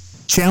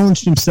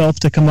challenged himself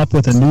to come up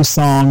with a new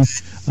song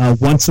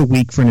once a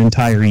week for an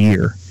entire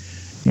year.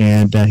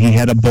 And he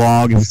had a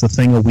blog. It was the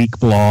Thing a Week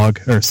blog,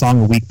 or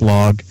Song a Week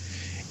blog.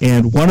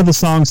 And one of the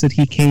songs that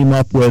he came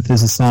up with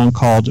is a song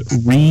called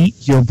Re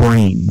Your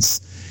Brains.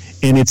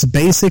 And it's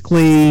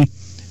basically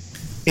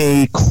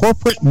a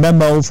corporate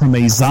memo from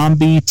a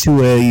zombie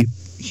to a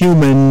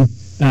human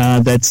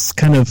that's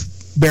kind of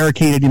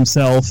barricaded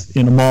himself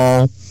in a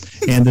mall,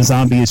 and the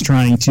zombie is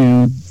trying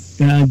to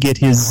get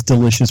his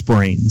delicious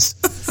brains.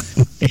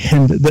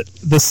 And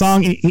the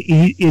song,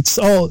 it's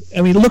all,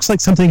 I mean, it looks like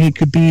something it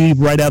could be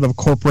right out of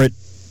corporate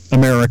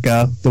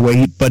America,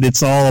 but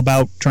it's all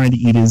about trying to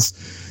eat his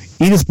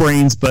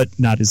brains, but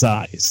not his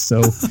eyes.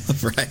 So,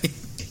 right.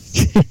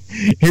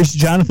 Here's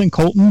Jonathan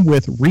Coulton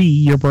with Re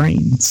Your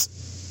Brains.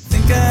 I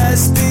think I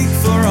speak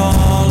for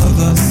all of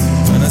us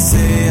when I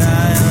say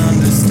I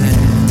understand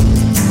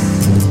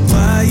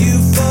why you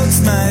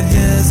folks might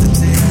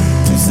hesitate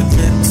to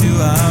submit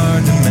to our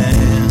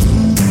demand.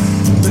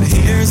 But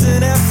here's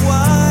an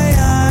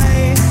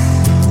FYI,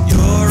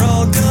 you're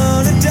all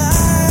gonna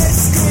die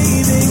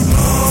screaming,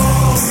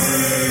 all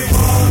we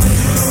wanna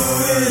do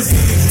is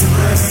eat your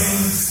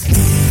brains.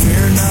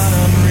 We're not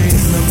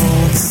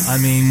unreasonable, I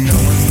mean no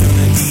one's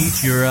gonna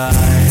eat your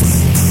eyes.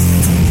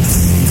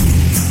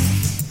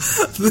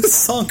 This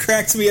song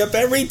cracks me up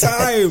every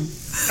time.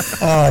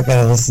 Oh, I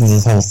gotta listen to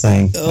this whole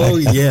thing. Oh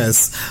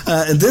yes,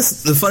 and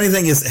the funny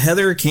thing is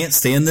Heather can't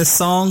stand this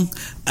song,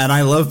 and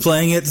I love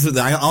playing it.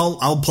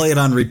 I'll play it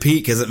on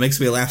repeat because it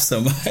makes me laugh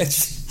so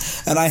much,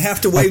 and I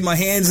have to wave my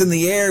hands in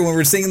the air when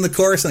we're singing the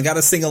chorus, and I got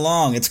to sing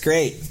along. It's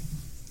great.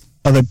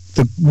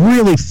 The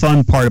really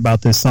fun part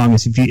about this song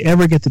is if you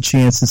ever get the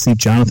chance to see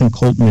Jonathan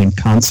Coulton in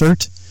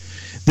concert,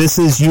 this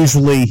is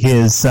usually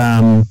his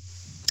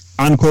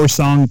encore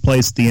song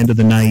plays at the end of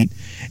the night,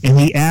 and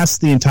he asks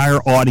the entire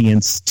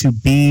audience to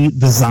be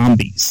the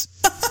zombies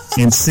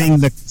and sing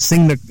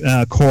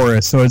the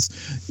chorus. So it's,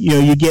 you know,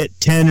 you get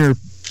 10 or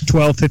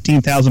 12,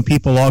 15,000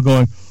 people all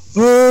going,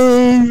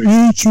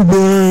 "Oh, eat your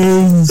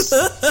brains."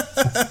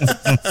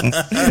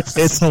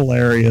 It's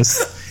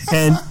hilarious.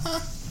 And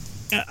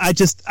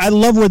I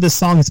love where this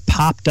song has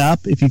popped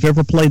up. If you've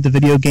ever played the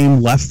video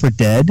game Left 4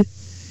 Dead,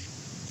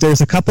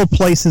 there's a couple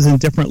places in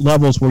different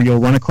levels where you'll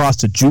run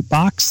across a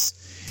jukebox.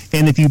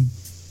 And if you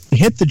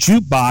hit the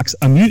jukebox,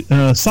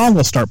 a song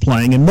will start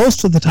playing, and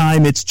most of the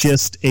time it's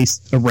just a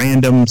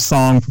random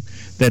song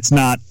that's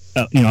not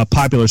a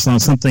popular song,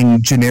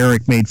 something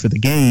generic made for the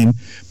game,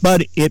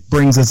 but it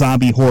brings a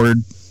zombie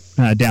horde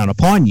down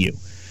upon you.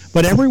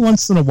 But every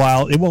once in a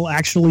while, it will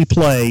actually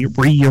play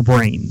Re Your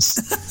Brains,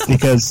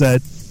 because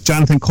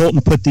Jonathan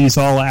Coulton put these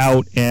all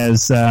out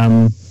as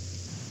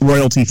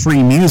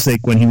royalty-free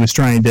music when he was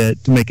trying to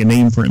make a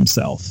name for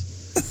himself.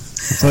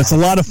 So it's a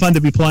lot of fun to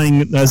be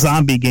playing a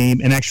zombie game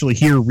and actually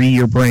hear Re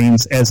Your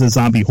Brains as a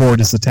zombie horde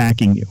is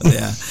attacking you.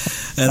 Yeah.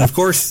 And of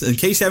course, in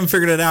case you haven't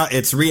figured it out,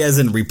 it's re as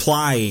in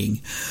replying.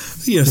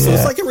 So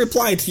it's like a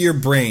reply to your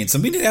brain. So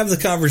we need to have the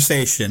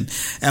conversation.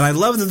 And I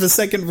love that the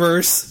second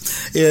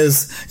verse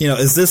is,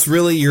 is this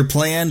really your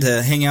plan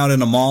to hang out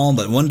in a mall,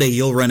 but one day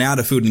you'll run out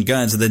of food and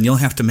guns and then you'll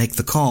have to make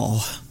the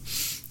call.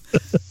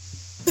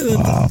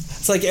 Wow.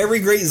 It's like every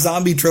great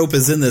zombie trope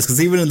is in this,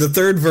 because even in the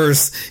third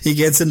verse, he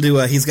gets into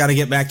he's got to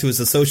get back to his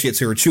associates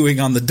who are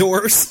chewing on the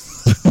doors.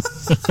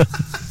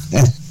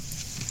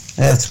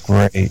 That's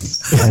great.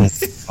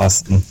 That's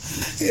awesome.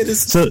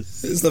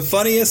 It's the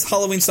funniest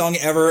Halloween song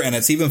ever, and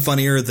it's even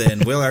funnier than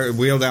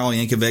Weird Al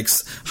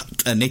Yankovic's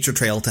Nature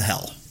Trail to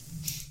Hell.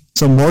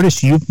 So,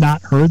 Mortis, you've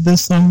not heard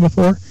this song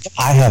before?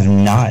 I have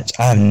not.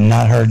 I have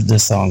not heard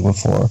this song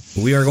before.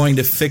 We are going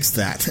to fix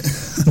that.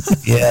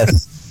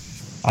 Yes.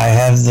 I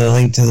have the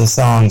link to the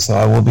song, so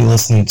I will be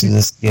listening to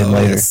this again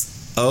later.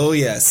 Yes. Oh,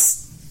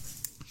 yes.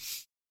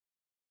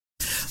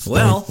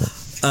 Well,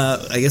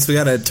 I guess we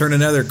got to turn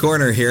another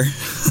corner here.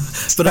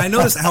 But I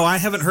noticed how I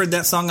haven't heard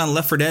that song on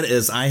Left 4 Dead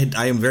is I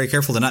am very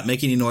careful to not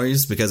make any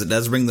noise because it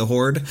does bring the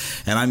horde,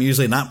 and I'm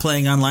usually not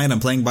playing online.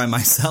 I'm playing by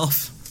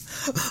myself.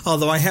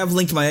 Although I have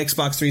linked my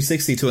Xbox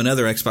 360 to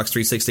another Xbox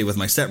 360 with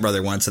my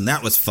stepbrother once, and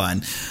that was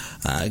fun.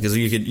 Because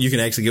you could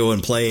actually go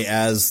and play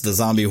as the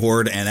zombie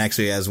horde and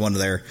actually as one of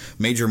their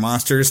major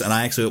monsters. And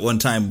I actually at one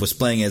time was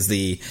playing as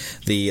the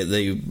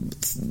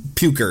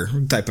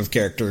puker type of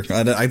character.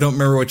 I don't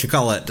remember what you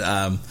call it.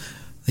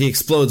 He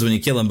explodes when you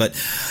kill him, but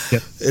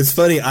It's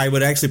funny. I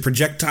would actually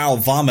projectile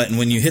vomit, and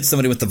when you hit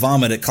somebody with the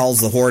vomit, it calls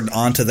the horde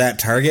onto that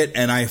target.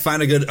 And I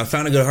found a good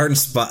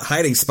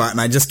hiding spot, and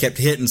I just kept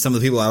hitting some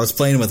of the people I was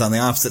playing with on the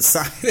opposite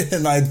side,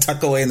 and I'd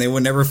tuck away, and they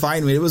would never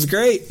find me. It was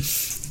great.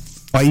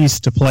 I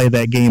used to play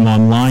that game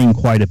online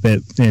quite a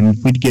bit,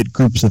 and we'd get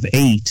groups of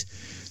 8.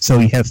 So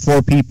you have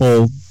 4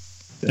 people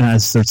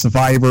as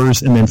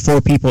survivors, and then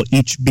 4 people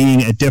each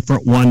being a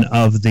different one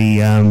of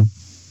the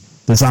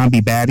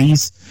zombie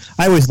baddies.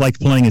 I always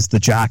liked playing as the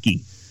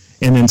jockey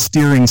and then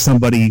steering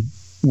somebody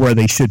where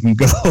they shouldn't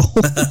go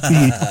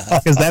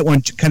because that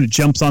one kind of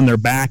jumps on their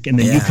back and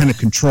then you kind of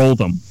control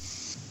them.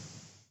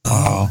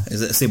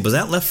 Was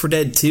that Left 4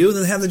 Dead 2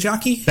 that had the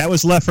jockey? That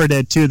was Left 4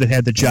 Dead 2 that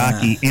had the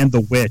jockey and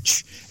the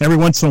witch. Every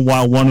once in a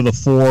while, one of the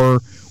 4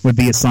 would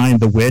be assigned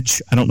the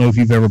witch. I don't know if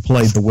you've ever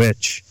played the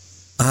witch.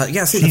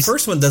 The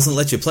first one doesn't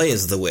let you play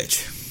as the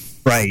witch.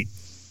 Right.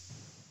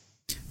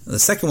 The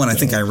second one I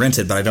think I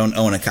rented, but I don't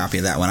own a copy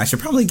of that one. I should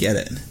probably get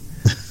it.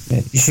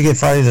 You should get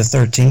Friday the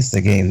 13th,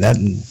 the game. That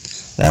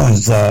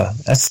one's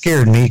that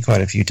scared me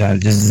quite a few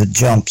times. Just the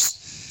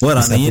jumps. What,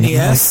 on the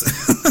NES?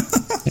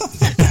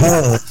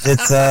 No,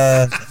 it's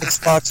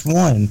Xbox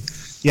One.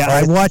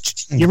 Yeah,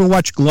 you ever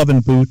watch Glove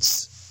and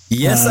Boots?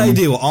 Yes, I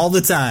do, all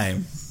the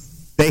time.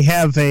 They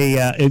have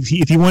if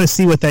you want to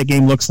see what that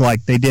game looks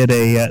like, they did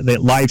they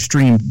live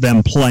streamed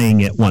them playing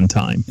it one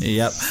time.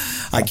 Yep.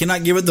 I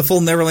cannot give it the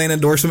full Neverland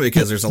endorsement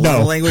because there's a lot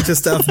of language and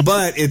stuff,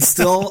 but it's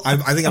still,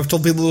 I think I've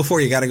told people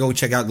before, you got to go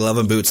check out Glove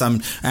and Boots.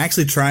 I'm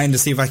actually trying to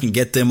see if I can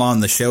get them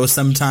on the show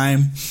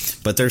sometime,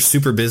 but they're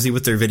super busy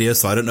with their videos,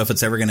 so I don't know if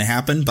it's ever going to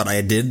happen, but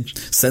I did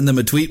send them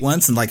a tweet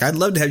once and I'd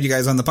love to have you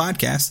guys on the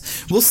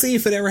podcast. We'll see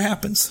if it ever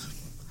happens.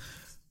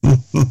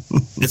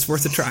 It's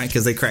worth a try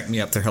because they crack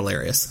me up. They're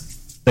hilarious.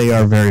 They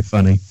are very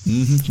funny.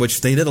 Mm-hmm.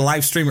 Which they did a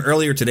live stream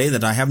earlier today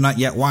that I have not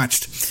yet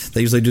watched.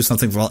 They usually do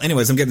something for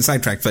anyways, I'm getting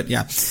sidetracked, but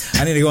yeah.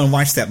 I need to go and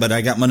watch that, but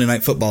I got Monday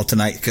Night Football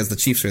tonight because the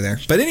Chiefs are there.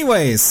 But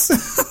anyways,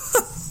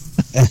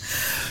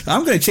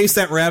 I'm going to chase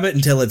that rabbit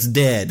until it's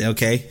dead,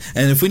 okay?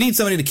 And if we need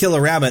somebody to kill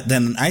a rabbit,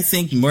 then I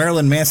think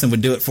Marilyn Manson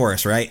would do it for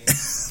us, right?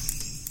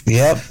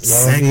 Yep.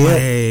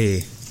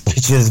 Segue.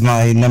 Which is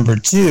my number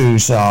 2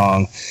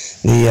 song.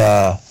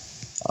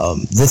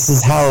 This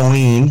is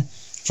Halloween.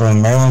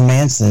 From Marilyn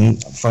Manson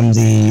from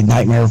the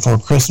Nightmare Before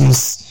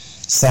Christmas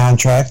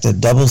soundtrack, the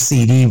double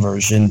CD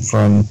version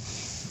from,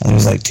 I think it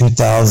was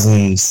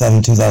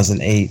 2007,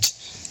 2008.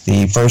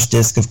 The first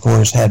disc, of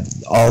course, had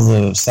all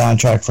the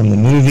soundtrack from the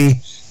movie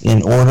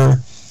in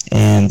order,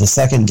 and the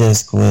second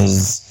disc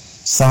was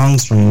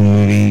songs from the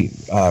movie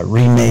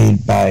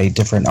remade by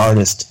different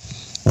artists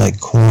like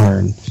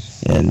Korn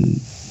and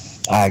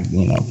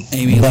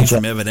Amy Lee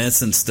from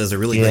Evanescence does a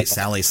really great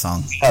Sally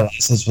song. Yeah,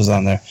 this was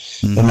on there.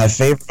 Mm-hmm. But my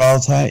favorite all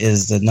the time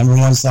is the number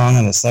 1 song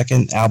on the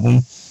second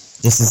album,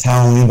 This is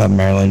Halloween by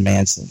Marilyn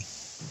Manson.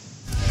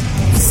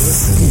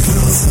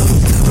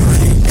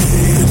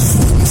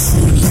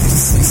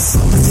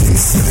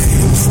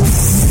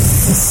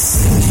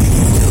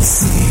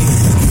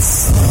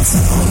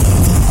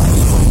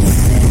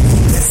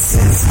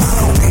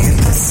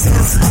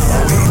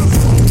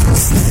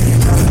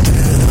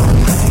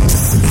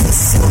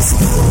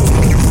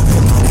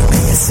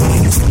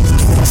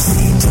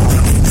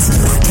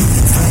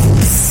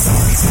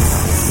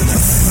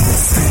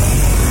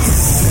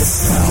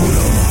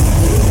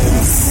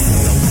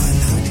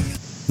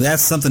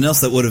 That's something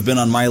else that would have been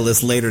on my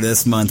list later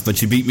this month,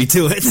 but you beat me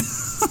to it.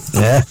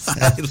 Yeah.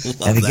 I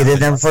didn't get it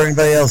there before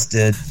anybody else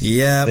did.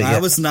 Yeah, I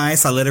was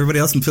nice. I let everybody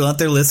else fill out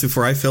their list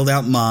before I filled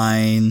out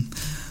mine.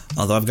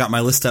 Although I've got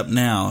my list up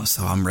now,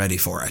 so I'm ready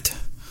for it.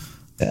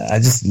 Yeah, I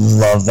just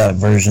love that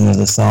version of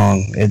the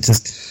song. It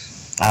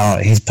just, I don't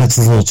know, he puts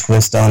his little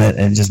twist on it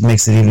and it just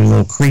makes it even a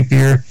little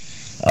creepier.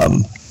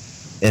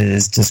 It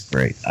is just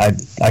great. I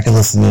could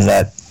listen to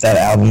that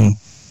album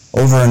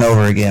over and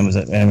over again.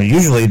 And we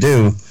usually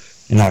do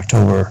in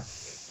October,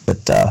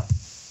 but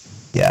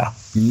yeah.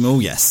 Oh,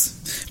 yes.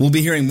 We'll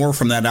be hearing more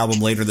from that album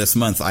later this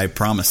month, I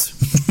promise.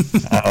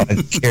 I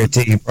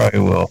guarantee you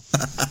probably will.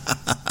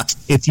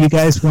 If you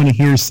guys want to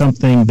hear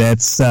something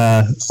that's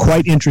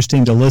quite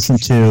interesting to listen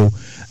to,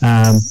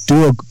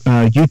 do a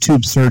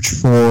YouTube search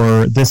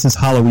for This is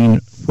Halloween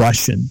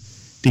Russian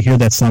to hear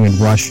that song in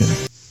Russian.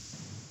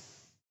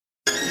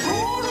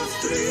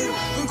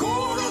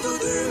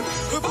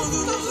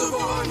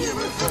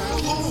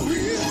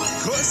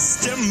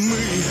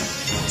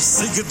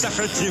 Всегда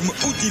хотим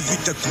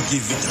удивить, так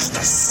удивить, аж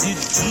нас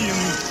сидим.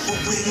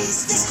 Упыри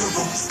здесь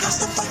кругом,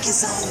 каждый паки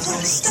за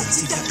углом. Ждет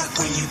тебя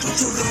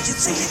какой-нибудь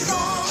уродец или гном.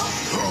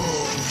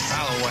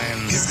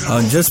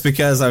 Just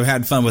because I've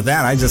had fun with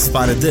that, I just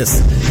spotted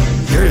this.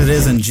 Here it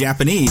is in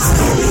Japanese.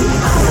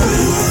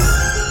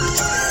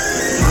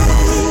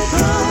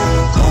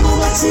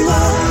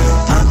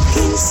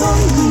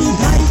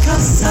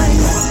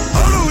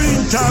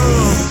 Halloween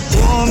Town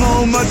こ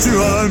の街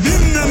は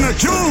みんなの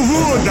恐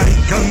怖を大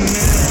歓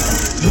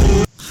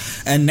迎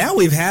And now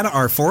we've had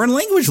our foreign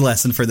language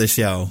lesson for the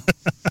show.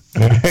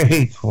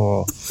 Very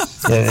cool.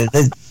 Yeah,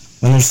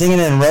 when they're singing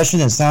it in Russian,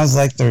 it sounds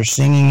like they're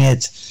singing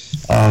it,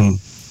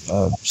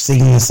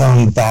 singing the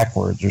song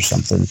backwards or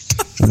something.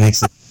 It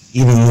makes it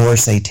even more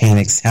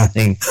satanic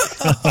sounding.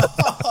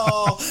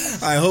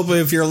 I hope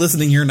if you're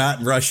listening, you're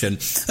not Russian.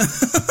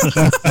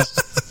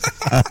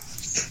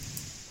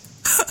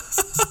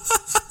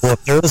 Well,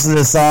 if they're listening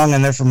to the song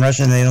and they're from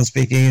Russia and they don't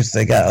speak English,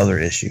 they got other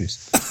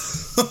issues.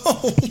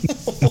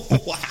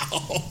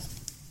 Wow.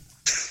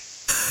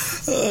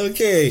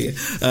 Okay.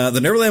 The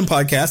Neverland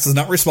Podcast is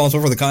not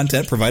responsible for the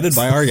content provided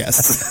by our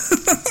guests.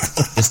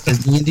 Just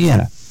Disney,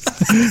 Indiana.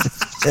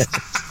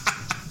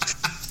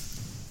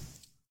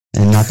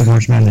 And not the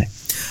March Monday.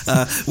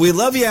 We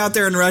love you out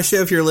there in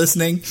Russia if you're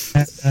listening.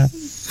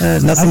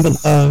 Nothing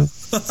but love.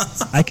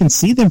 I can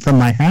see them from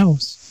my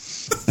house.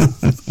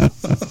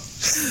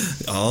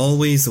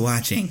 Always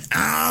watching.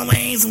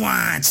 Always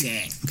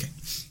watching. Okay.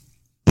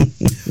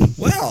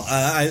 Well,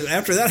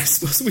 after that, I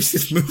suppose we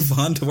should move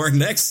on to our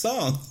next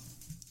song.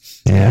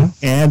 Yeah.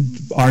 And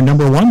our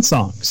number one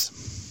songs.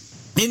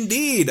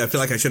 Indeed. I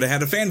feel like I should have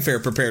had a fanfare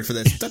prepared for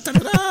this.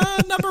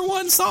 Number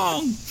one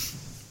song.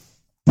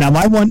 Now,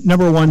 my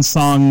number one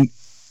song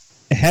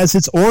has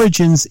its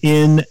origins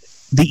in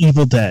The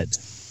Evil Dead.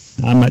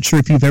 I'm not sure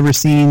if you've ever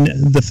seen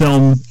the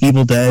film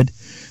Evil Dead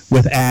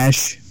with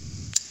Ash.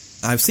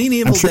 I've seen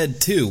Evil Dead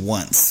 2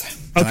 once.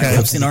 Okay.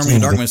 I've seen Army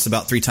of Darkness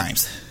about 3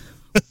 times.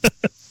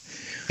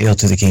 Hail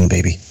to the king,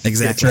 baby.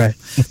 Exactly. That's right.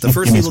 The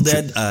first Evil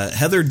Dead,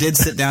 Heather did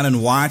sit down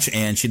and watch,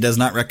 and she does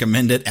not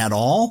recommend it at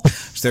all.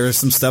 There is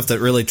some stuff that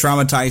really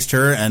traumatized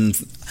her, and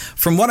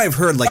from what I've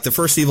heard, like the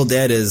first Evil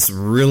Dead is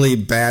really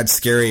bad,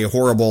 scary,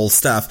 horrible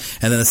stuff,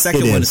 and then the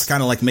second one is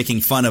kind of like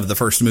making fun of the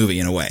first movie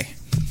in a way.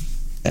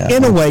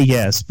 In a way,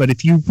 yes, but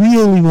if you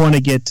really want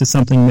to get to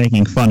something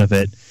making fun of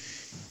it,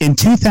 in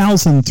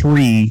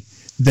 2003,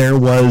 there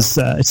was,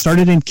 it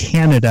started in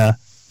Canada,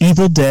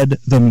 Evil Dead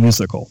the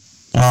Musical.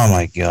 Oh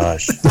my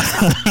gosh.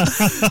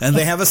 And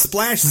they have a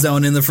splash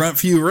zone in the front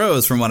few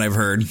rows from what I've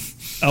heard.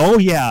 Oh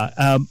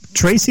yeah.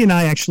 Tracy and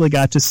I actually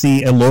got to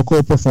see a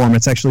local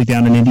performance actually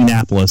down in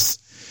Indianapolis.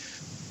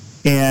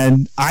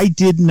 And I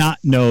did not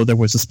know there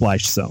was a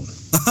splash zone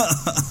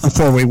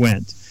before we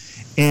went.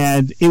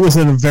 And it was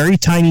in a very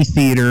tiny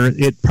theater.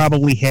 It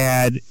probably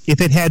had, if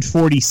it had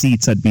 40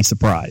 seats, I'd be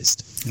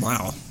surprised.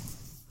 Wow.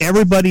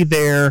 Everybody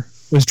there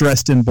was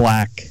dressed in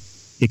black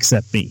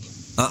except me.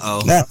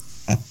 Uh-oh.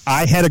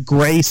 I had a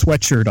gray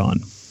sweatshirt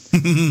on.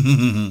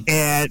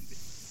 And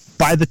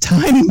by the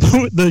time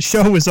the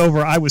show was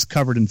over, I was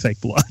covered in fake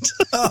blood.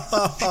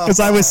 Because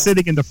I was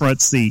sitting in the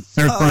front seat,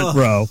 or front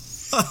row.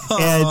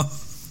 And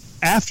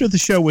after the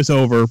show was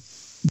over,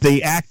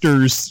 the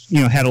actors,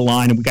 had a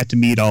line, and we got to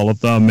meet all of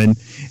them. And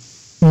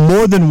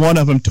more than one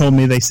of them told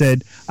me, they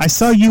said, I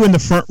saw you in the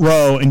front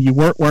row, and you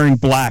weren't wearing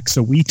black,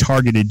 so we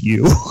targeted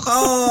you.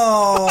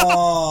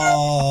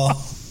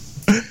 Oh.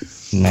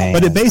 Man.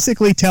 But it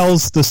basically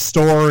tells the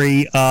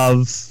story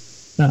of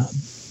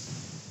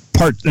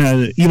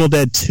Evil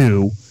Dead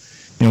 2.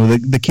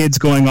 The kids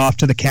going off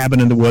to the cabin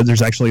in the woods.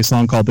 There's actually a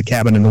song called The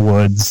Cabin in the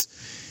Woods.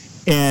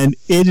 And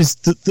it is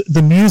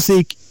the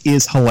music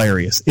is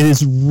hilarious. It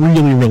is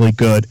really, really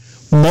good.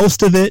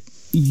 Most of it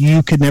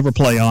you could never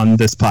play on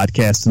this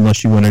podcast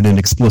unless you wanted an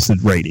explicit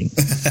rating.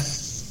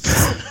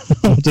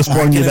 I'll just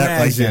warn you that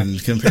right now.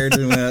 Compared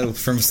to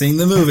from seeing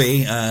the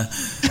movie.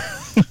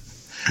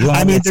 You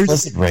want an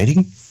explicit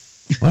rating?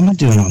 What am I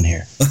doing on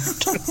here?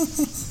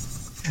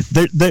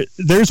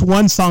 There's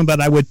one song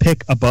that I would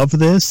pick above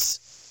this,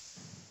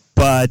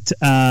 but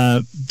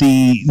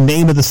the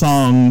name of the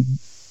song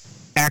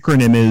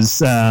acronym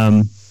is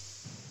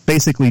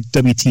basically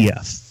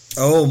WTF.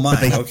 Oh my!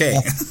 Okay.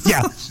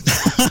 Yeah.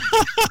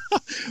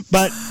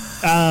 But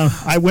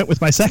I went with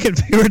my second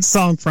favorite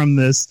song from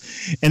this,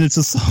 and it's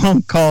a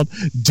song called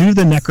 "Do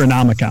the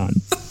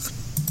Necronomicon."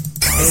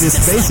 It is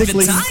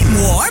basically Time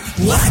Warp.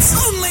 What's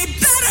only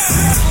better?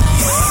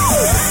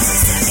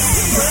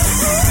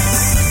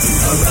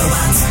 A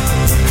robot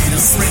and a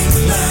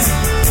sprinkler,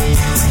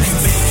 and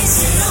finish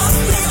it off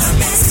with our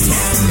best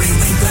Henry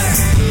Winkler.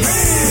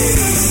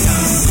 Radio.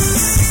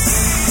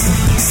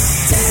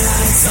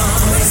 Deadites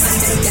always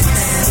like to get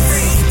their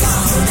freak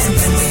on, and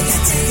when we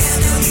get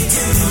together, we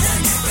do the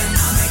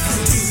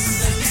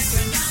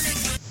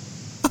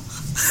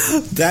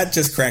Necronomicon. That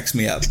just cracks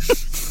me up.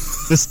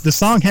 The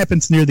song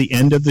happens near the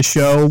end of the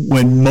show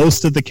when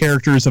most of the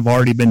characters have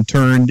already been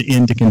turned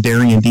into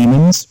Kandarian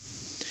demons,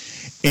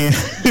 and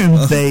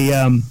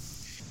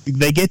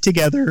they get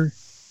together.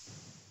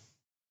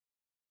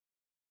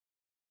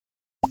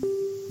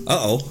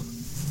 Uh-oh.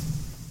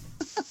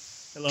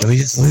 Hello. Did we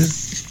just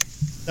lose?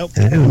 Nope,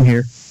 I'm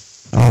here.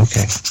 Oh,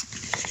 okay.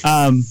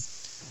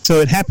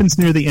 So it happens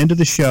near the end of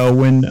the show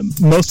when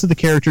most of the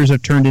characters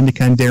have turned into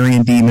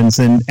Kandarian demons,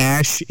 and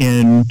Ash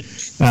and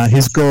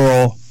his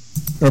girl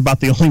are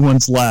about the only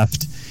ones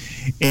left,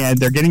 and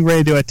they're getting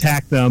ready to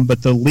attack them,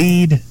 but the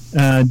lead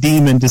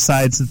demon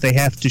decides that they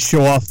have to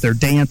show off their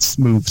dance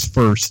moves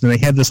first, and they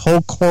have this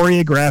whole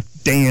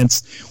choreographed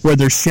dance where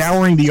they're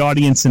showering the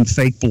audience in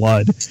fake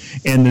blood,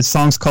 and the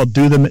song's called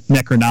Do the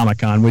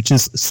Necronomicon, which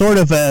is sort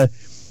of a,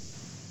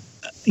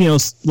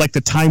 like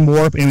the Time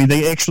Warp. I mean,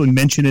 they actually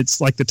mention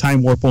it's like the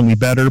Time Warp, only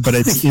better, but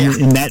it's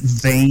in that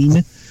vein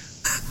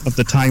of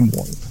the Time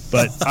Warp.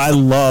 But I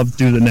love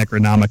Do the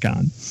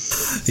Necronomicon.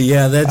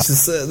 Yeah, that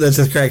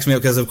just cracks me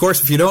up, because, of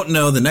course, if you don't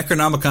know, the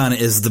Necronomicon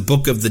is the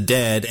Book of the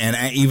Dead, and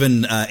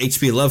even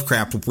H.P.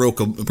 Lovecraft wrote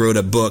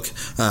a book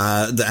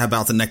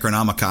about the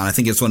Necronomicon. I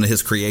think it's one of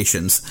his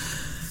creations.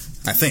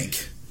 I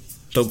think.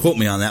 Don't quote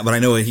me on that, but I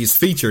know he's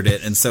featured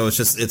it, and so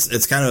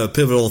it's kind of a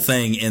pivotal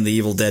thing in the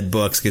Evil Dead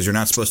books, because you're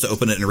not supposed to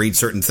open it and read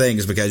certain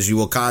things, because you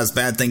will cause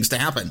bad things to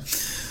happen.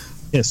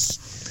 Yes.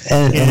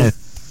 And a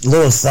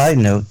little side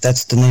note,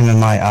 that's the name of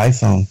my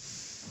iPhone.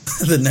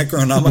 The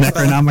Necronomicon?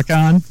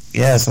 Necronomicon?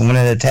 Yes, and when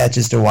it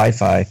attaches to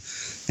Wi-Fi,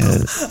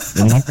 the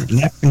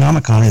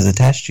Necronomicon is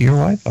attached to your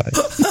Wi-Fi.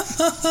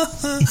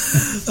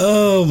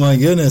 Oh, my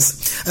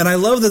goodness. And I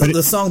love that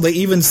the song, they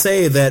even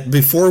say that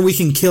before we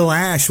can kill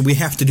Ash, we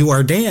have to do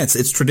our dance.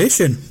 It's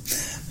tradition.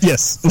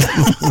 Yes.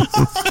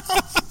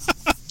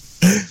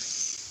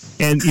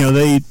 And,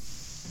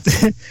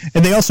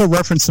 they also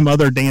referenced some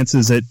other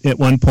dances at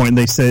one point.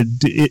 They said,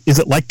 is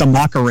it like the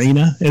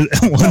Macarena at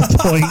one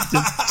point?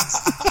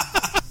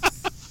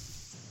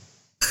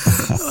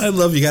 I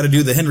love you got to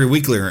do the Henry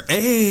Winkler.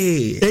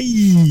 Hey.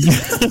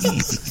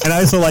 And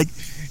I also like,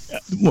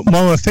 one of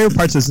my favorite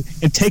parts is,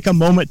 and take a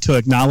moment to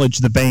acknowledge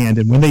the band.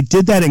 And when they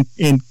did that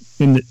in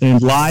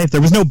live,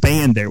 there was no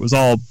band there. It was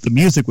all, the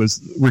music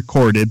was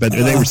recorded, but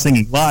they were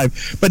singing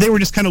live. But they were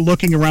just kind of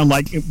looking around,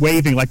 like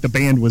waving, like the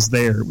band was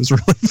there. It was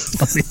really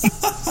funny.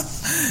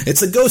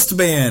 It's a ghost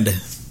band.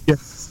 Yeah.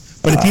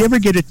 But if you ever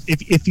get it,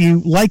 if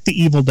you like the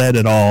Evil Dead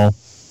at all,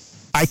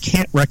 I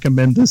can't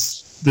recommend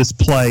this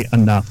play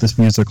enough, this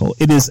musical.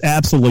 It is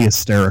absolutely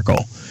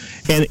hysterical.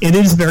 And it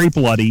is very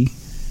bloody,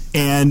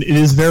 and it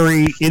is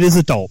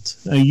adult.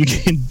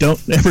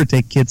 Don't ever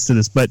take kids to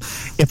this. But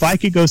if I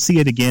could go see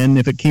it again,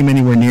 if it came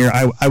anywhere near,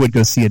 I would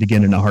go see it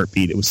again in a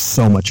heartbeat. It was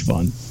so much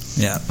fun.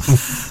 Yeah.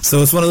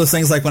 So it's one of those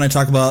things like when I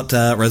talk about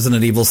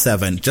Resident Evil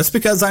 7. Just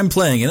because I'm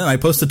playing it and I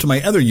post it to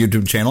my other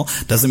YouTube channel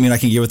doesn't mean I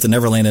can give it the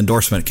Neverland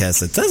endorsement,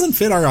 because it doesn't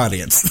fit our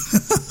audience.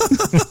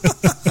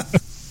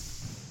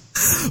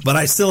 But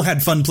I still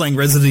had fun playing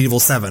Resident Evil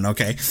 7,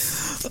 okay?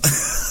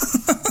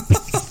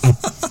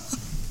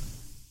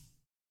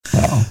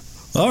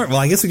 All right, well,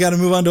 I guess we got to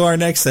move on to our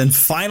next and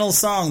final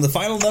song, the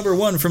final number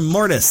one from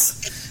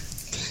Mortis.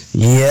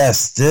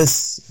 Yes,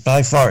 this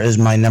by far is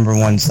my number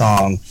one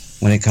song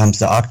when it comes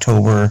to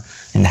October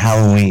and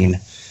Halloween.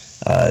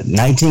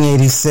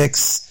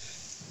 1986,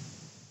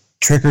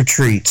 Trick or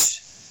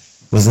Treat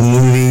was a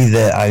movie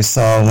that I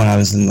saw when I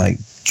was in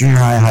junior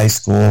high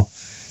school.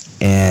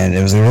 And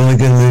it was a really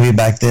good movie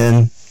back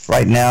then.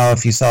 Right now,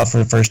 if you saw it for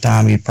the first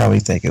time, you'd probably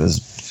think it was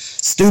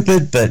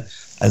stupid, but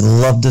I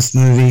loved this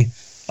movie.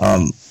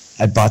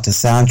 I bought the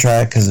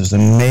soundtrack because it was an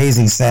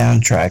amazing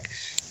soundtrack.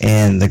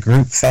 And the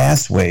group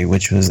Fastway,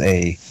 which was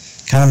a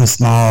kind of a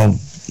small,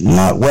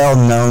 not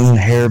well-known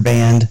hair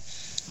band,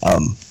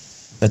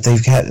 but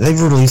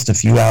they've released a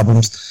few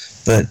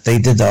albums, but they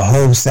did the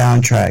whole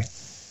soundtrack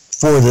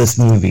for this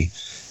movie.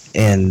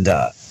 And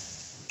I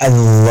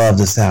love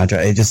the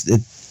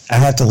soundtrack. I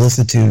have to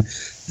listen to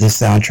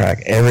this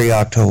soundtrack every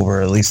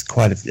October, at least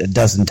quite a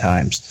dozen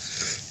times.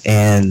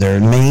 And their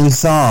main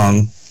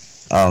song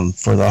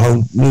for the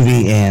whole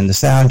movie and the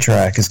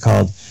soundtrack is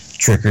called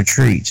Trick or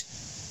Treat.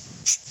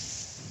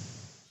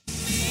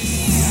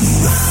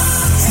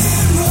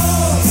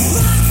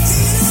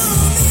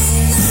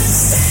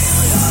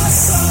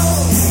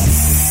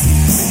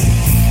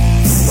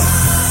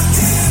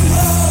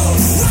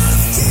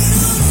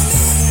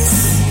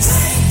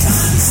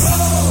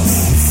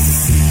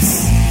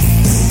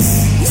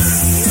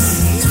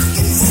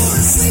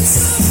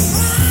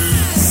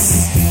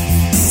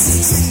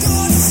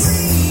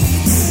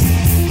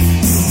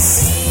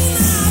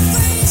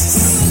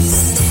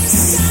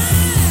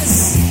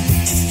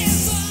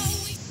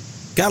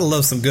 Gotta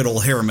love some good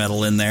old hair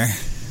metal in there.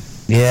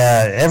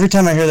 Yeah, every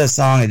time I hear that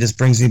song, it just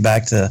brings me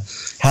back to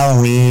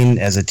Halloween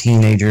as a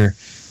teenager.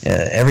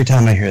 Every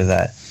time I hear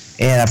that.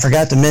 And I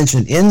forgot to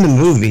mention, in the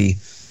movie,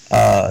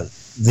 the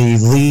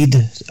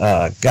lead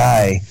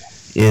guy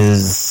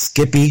is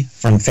Skippy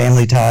from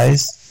Family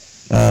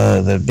Ties,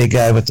 the big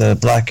guy with the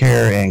black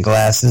hair and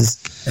glasses.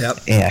 Yep.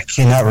 And I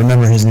cannot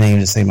remember his name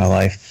to save my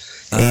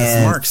life.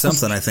 It's Mark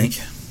something, I think.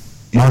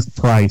 Mark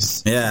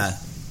Price. Yeah.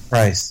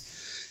 Price.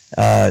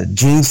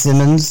 Gene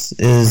Simmons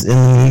is in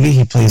the movie.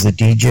 He plays a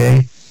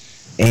DJ.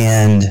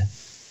 And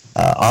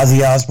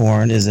Ozzy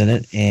Osbourne is in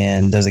it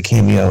and does a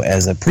cameo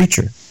as a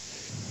preacher.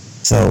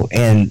 So,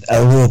 and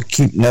a little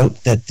cute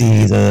note that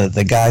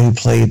the guy who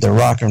played the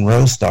rock and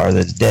roll star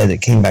that's dead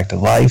that came back to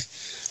life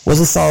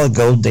was a Solid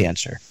Gold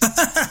dancer.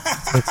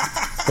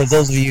 for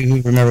those of you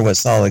who remember what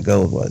Solid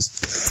Gold was.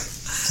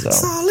 So.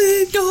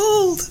 Solid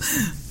Gold!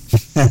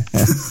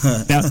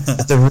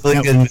 It's a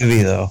really good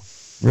movie, though.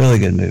 Really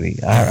good movie.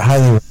 I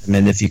highly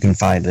recommend if you can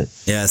find it.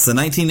 Yeah, it's the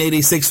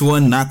 1986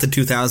 one, not the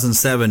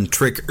 2007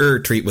 Trick or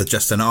Treat with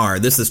just an R.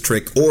 This is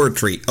Trick or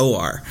Treat,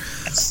 O-R.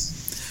 Yes.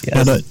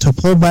 Well, to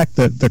pull back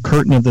the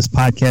curtain of this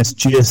podcast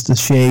just a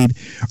shade,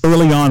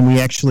 early on we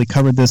actually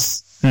covered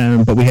this,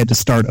 but we had to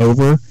start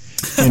over.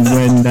 And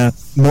when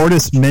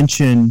Mortis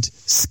mentioned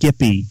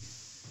Skippy,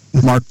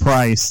 Mark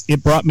Price,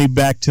 it brought me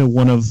back to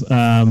one of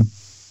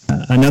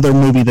another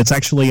movie that's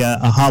actually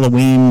a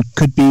Halloween,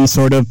 could be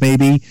sort of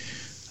maybe.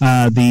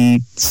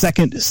 The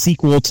second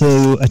sequel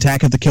to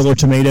Attack of the Killer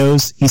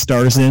Tomatoes, he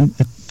stars in.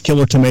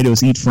 Killer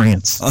Tomatoes Eat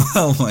France.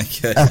 Oh, my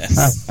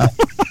goodness.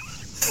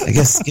 I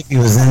guess Skippy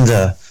was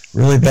into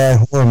really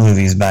bad horror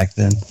movies back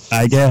then.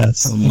 I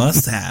guess.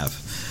 Must have.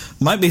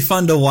 Might be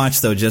fun to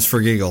watch, though, just for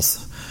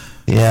giggles.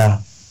 Yeah.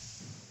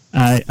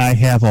 I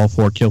have all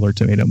 4 Killer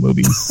Tomato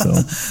movies. So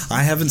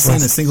I haven't seen a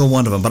single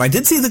one of them, but I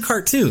did see the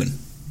cartoon.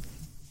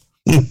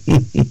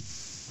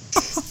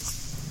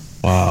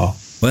 Wow.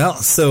 Well,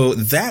 so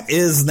that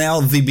is now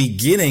the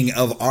beginning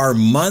of our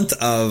month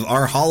of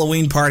our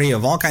Halloween party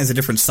of all kinds of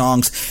different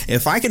songs.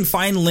 If I can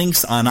find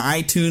links on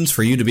iTunes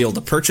for you to be able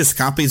to purchase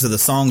copies of the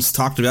songs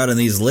talked about in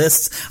these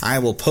lists, I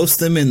will post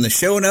them in the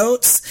show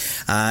notes.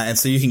 And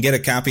so you can get a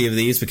copy of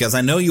these, because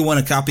I know you want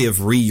a copy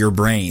of Re Your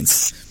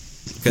Brains,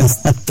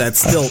 because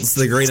that's still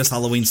the greatest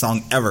Halloween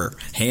song ever.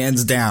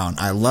 Hands down.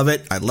 I love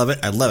it. I love it.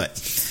 I love it.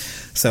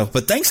 So,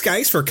 but thanks,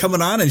 guys, for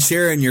coming on and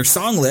sharing your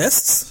song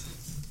lists.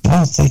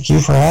 Oh, thank you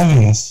for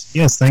having us.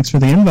 Yes, thanks for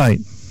the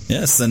invite.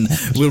 Yes, and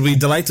we'll be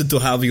delighted to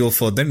have you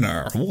for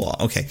dinner. Whoa,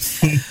 okay.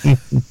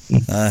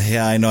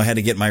 Yeah, I know I had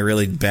to get my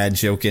really bad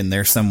joke in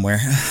there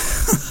somewhere.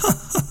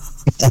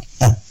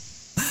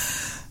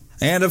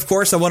 And, of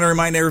course, I want to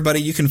remind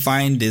everybody you can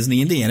find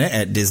Disney Indiana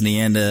at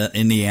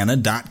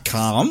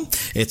DisneyIndiana.com.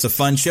 It's a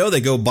fun show. They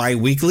go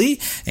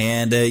bi-weekly,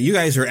 and you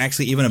guys are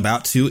actually even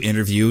about to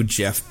interview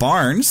Jeff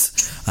Barnes.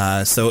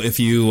 So if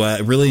you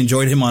really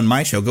enjoyed him on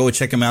my show, go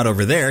check him out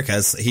over there,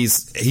 because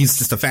he's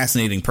just a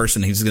fascinating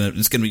person.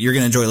 You're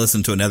gonna enjoy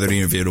listening to another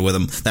interview with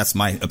him. That's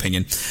my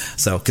opinion.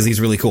 So, because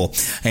he's really cool.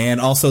 And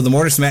also, the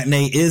Mortis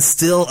Matinee is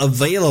still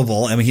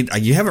available. I mean,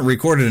 you haven't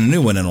recorded a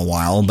new one in a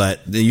while, but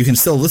you can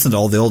still listen to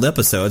all the old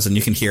episodes, and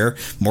you can hear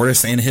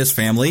Mortis and his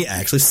family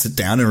actually sit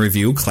down and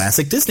review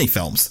classic Disney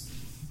films.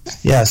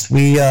 Yes,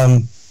 we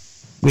have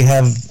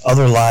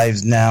other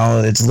lives now.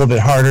 It's a little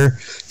bit harder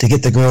to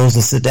get the girls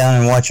to sit down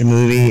and watch a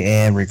movie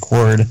and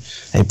record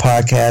a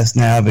podcast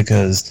now,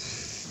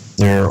 because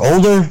they're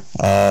older.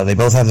 They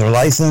both have their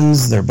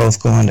license. They're both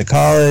going to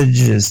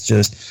college. It's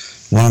just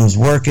one of them's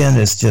working.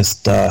 It's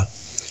just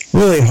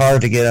really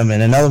hard to get them.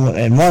 And one of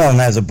them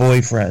has a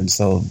boyfriend,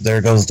 so there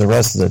goes the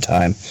rest of the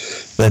time.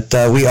 But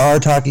we are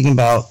talking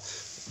about.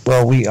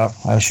 Well, we are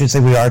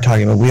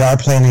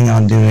planning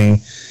on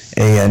doing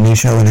a new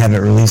show and have it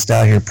released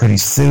out here pretty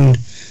soon.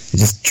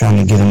 Just trying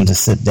to get them to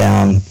sit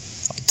down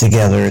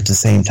together at the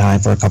same time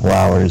for a couple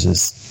hours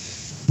is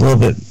a little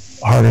bit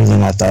harder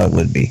than I thought it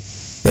would be.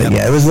 But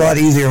yeah, it was a lot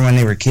easier when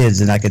they were kids,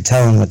 and I could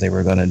tell them what they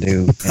were going to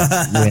do.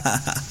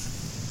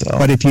 So.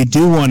 But if you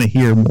do want to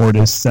hear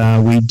Mortis,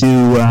 we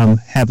do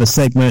have a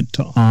segment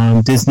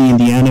on Disney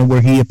Indiana where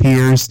he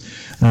appears.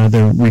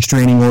 The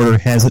restraining order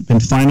hasn't been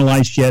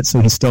finalized yet, so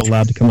he's still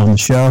allowed to come on the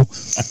show.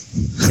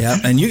 Yeah,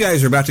 and you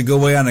guys are about to go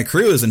away on a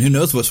cruise, and who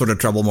knows what sort of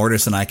trouble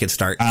Mortis and I could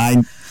start.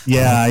 I'm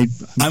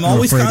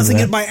always causing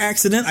it by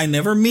accident. I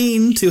never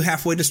mean to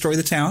halfway destroy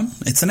the town.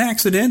 It's an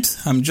accident.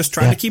 I'm just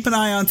trying to keep an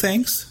eye on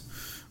things.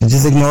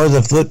 Just ignore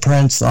the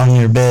footprints on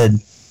your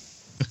bed.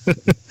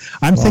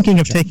 I'm thinking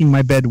of taking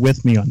my bed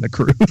with me on the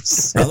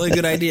cruise. Probably a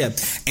good idea.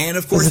 And,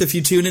 of course, if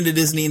you tune into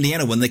Disney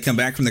Indiana, when they come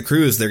back from the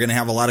cruise, they're going to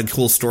have a lot of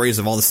cool stories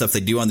of all the stuff they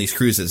do on these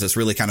cruises. It's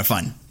really kind of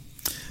fun.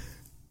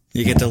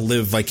 You get to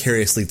live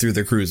vicariously through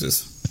their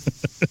cruises.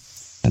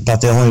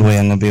 About the only way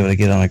I'm going to be able to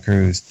get on a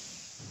cruise.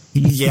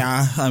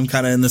 Yeah, I'm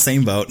kind of in the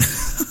same boat.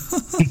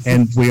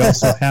 And we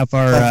also have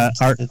our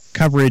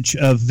coverage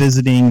of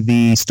visiting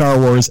the Star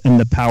Wars and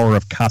the Power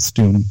of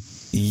Costume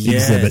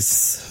exhibit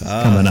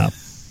coming up.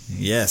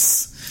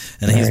 Yes.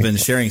 And he's been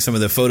sharing some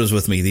of the photos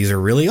with me. These are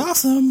really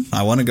awesome.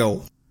 I want to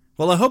go.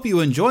 Well, I hope you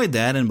enjoyed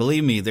that, and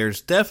believe me,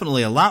 there's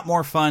definitely a lot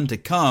more fun to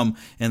come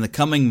in the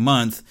coming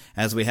month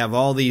as we have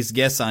all these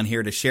guests on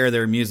here to share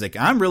their music.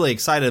 I'm really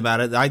excited about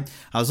it. I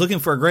was looking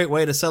for a great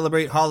way to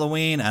celebrate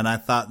Halloween, and I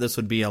thought this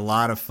would be a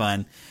lot of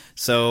fun.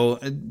 So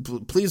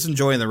please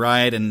enjoy the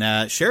ride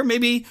and share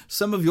maybe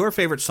some of your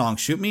favorite songs.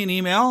 Shoot me an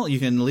email. You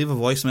can leave a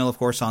voicemail, of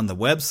course, on the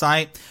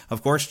website.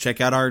 Of course, check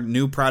out our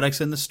new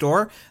products in the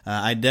store.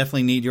 I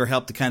definitely need your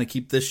help to kind of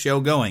keep this show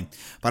going.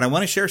 But I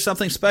want to share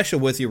something special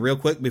with you real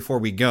quick before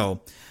we go.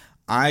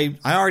 I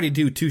already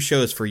do 2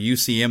 shows for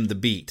UCM The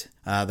Beat.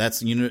 That's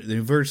the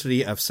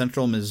University of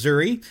Central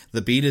Missouri.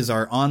 The Beat is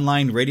our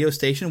online radio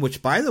station,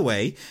 which, by the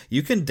way,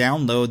 you can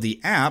download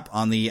the app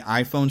on the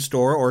iPhone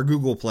Store or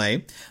Google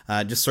Play.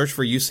 Just search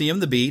for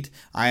UCM The Beat.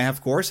 I,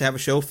 of course, have a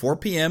show 4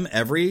 p.m.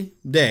 every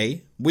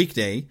day,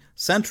 weekday,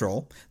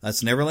 Central.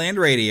 That's Neverland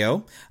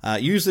Radio.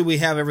 Usually we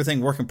have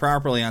everything working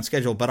properly on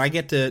schedule, but I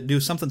get to do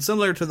something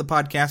similar to the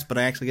podcast, but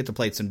I actually get to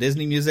play some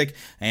Disney music,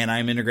 and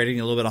I'm integrating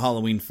a little bit of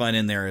Halloween fun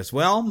in there as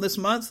well this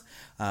month.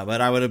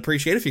 But I would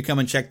appreciate if you come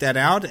and check that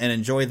out and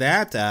enjoy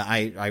that.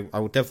 I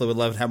definitely would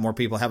love to have more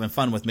people having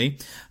fun with me.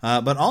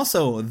 But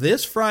also,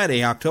 this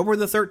Friday, October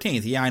the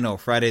 13th, yeah, I know,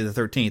 Friday the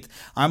 13th,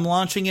 I'm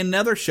launching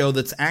another show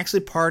that's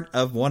actually part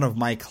of one of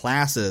my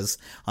classes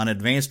on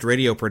advanced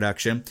radio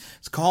production.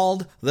 It's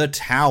called The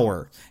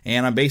Tower,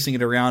 and I'm basing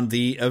it around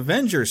the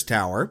Avengers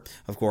Tower,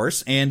 of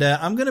course, and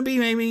I'm going to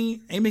be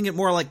aiming it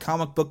more like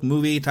comic book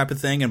movie type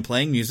of thing and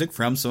playing music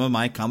from some of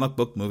my comic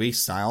book movie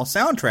style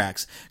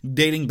soundtracks,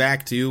 dating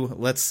back to,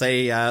 let's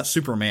say,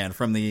 Superman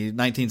from the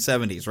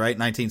 1970s, right?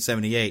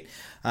 1978.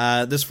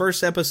 This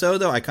first episode,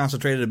 though, I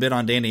concentrated a bit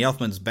on Danny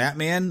Elfman's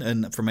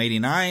Batman from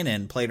 '89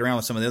 and played around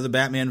with some of the other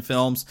Batman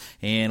films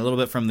and a little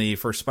bit from the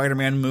first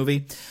Spider-Man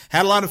movie.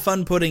 Had a lot of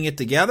fun putting it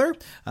together.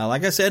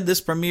 Like I said,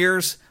 this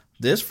premieres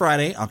this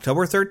Friday,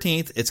 October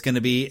 13th. It's going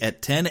to be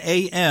at 10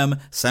 a.m.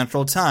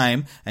 Central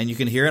Time, and you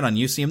can hear it on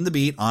UCM The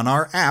Beat on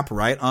our app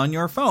right on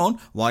your phone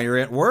while you're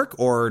at work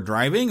or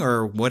driving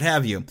or what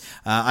have you.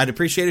 I'd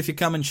appreciate if you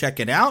come and check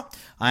it out.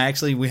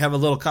 We have a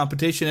little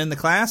competition in the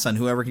class on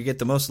whoever can get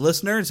the most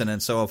listeners, and then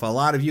so if a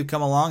lot of you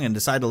come along and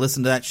decide to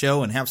listen to that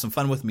show and have some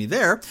fun with me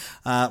there,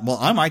 well,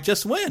 I might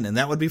just win, and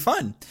that would be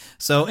fun.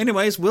 So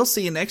anyways, we'll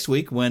see you next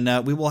week when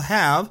we will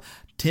have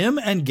Tim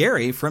and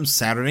Gary from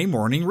Saturday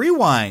Morning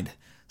Rewind.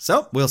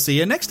 So, we'll see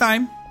you next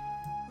time.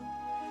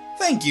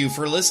 Thank you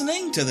for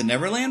listening to the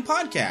Neverland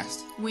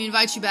Podcast. We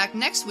invite you back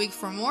next week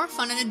for more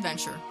fun and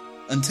adventure.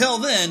 Until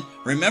then,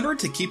 remember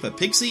to keep a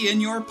pixie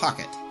in your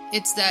pocket.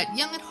 It's that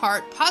young at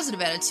heart,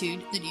 positive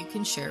attitude that you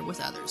can share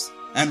with others.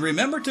 And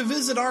remember to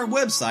visit our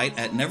website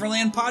at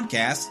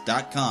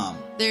neverlandpodcast.com.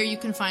 There you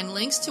can find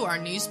links to our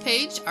news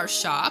page, our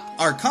shop,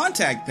 our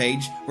contact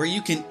page, where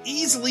you can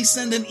easily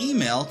send an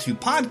email to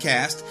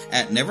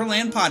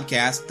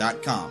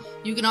podcast@neverlandpodcast.com.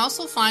 You can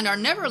also find our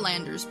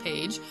Neverlanders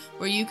page,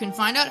 where you can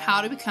find out how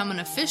to become an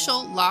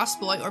official Lost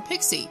Boy or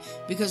Pixie,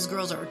 because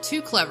girls are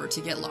too clever to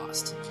get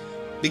lost.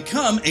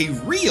 Become a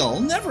real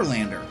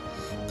Neverlander.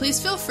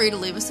 Please feel free to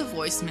leave us a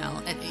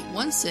voicemail at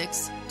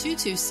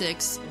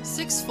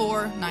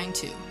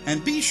 816-226-6492.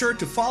 And be sure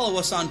to follow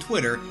us on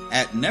Twitter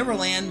at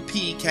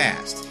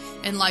NeverlandPcast.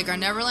 And like our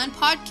Neverland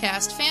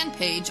Podcast fan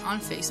page on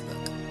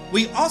Facebook.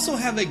 We also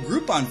have a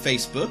group on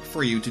Facebook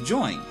for you to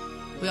join.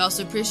 We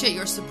also appreciate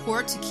your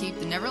support to keep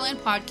the Neverland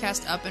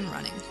Podcast up and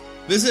running.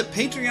 Visit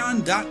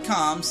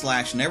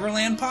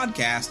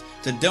patreon.com/NeverlandPodcast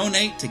to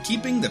donate to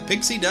keeping the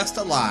pixie dust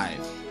alive.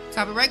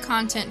 Copyright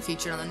content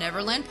featured on the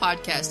Neverland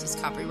Podcast is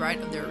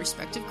copyright of their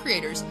respective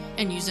creators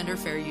and used under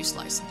fair use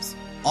license.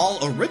 All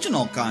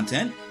original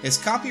content is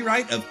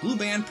copyright of Blue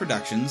Band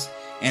Productions,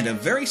 and a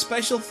very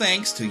special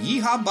thanks to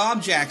Yeehaw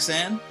Bob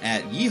Jackson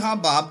at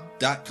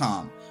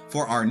yeehawbob.com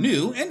for our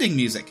new ending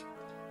music.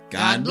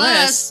 God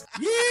bless!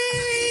 Yeah!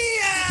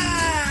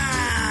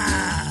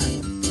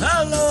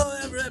 Hello,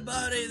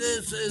 everybody.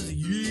 This is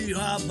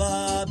Yeehaw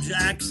Bob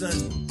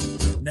Jackson.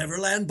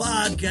 Neverland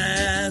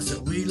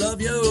Podcast, we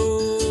love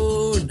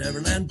you.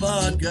 Neverland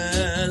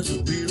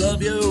Podcast, we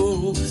love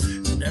you.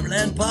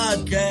 Neverland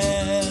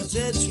Podcast,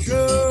 it's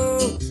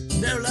true.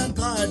 Neverland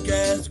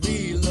Podcast,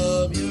 we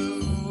love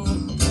you.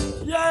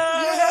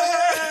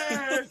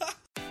 Yeah!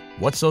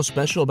 What's so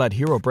special about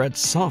Hero Bread's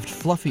soft,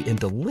 fluffy, and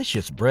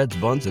delicious breads,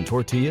 buns, and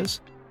tortillas?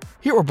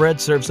 Hero Bread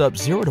serves up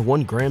 0 to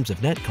 1 grams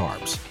of net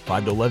carbs,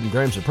 5 to 11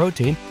 grams of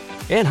protein,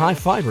 and high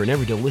fiber in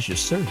every delicious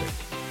serving.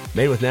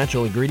 Made with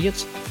natural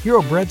ingredients,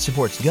 Hero Bread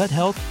supports gut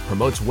health,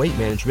 promotes weight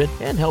management,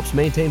 and helps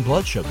maintain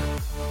blood sugar.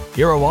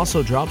 Hero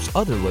also drops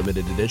other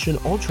limited edition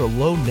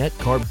ultra-low net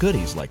carb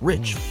goodies like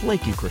rich,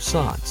 flaky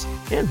croissants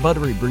and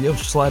buttery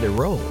brioche slider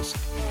rolls.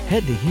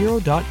 Head to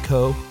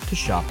hero.co to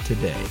shop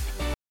today.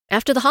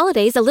 After the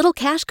holidays, a little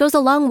cash goes a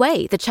long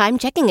way. The Chime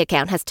checking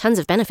account has tons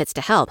of benefits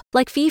to help,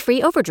 like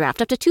fee-free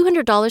overdraft up to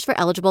 $200 for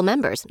eligible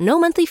members, no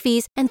monthly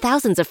fees, and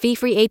thousands of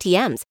fee-free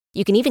ATMs.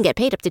 You can even get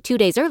paid up to 2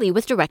 days early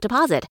with direct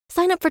deposit.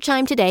 Sign up for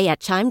Chime today at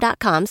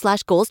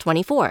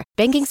chime.com/goals24.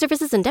 Banking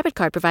services and debit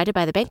card provided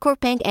by the Bancorp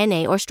Bank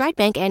N.A. or Stride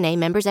Bank N.A.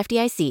 members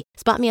FDIC.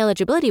 Spot me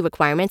eligibility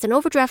requirements and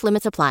overdraft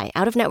limits apply.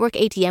 Out-of-network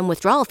ATM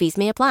withdrawal fees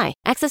may apply.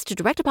 Access to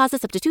direct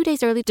deposits up to 2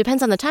 days early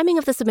depends on the timing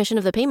of the submission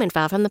of the payment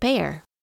file from the payer.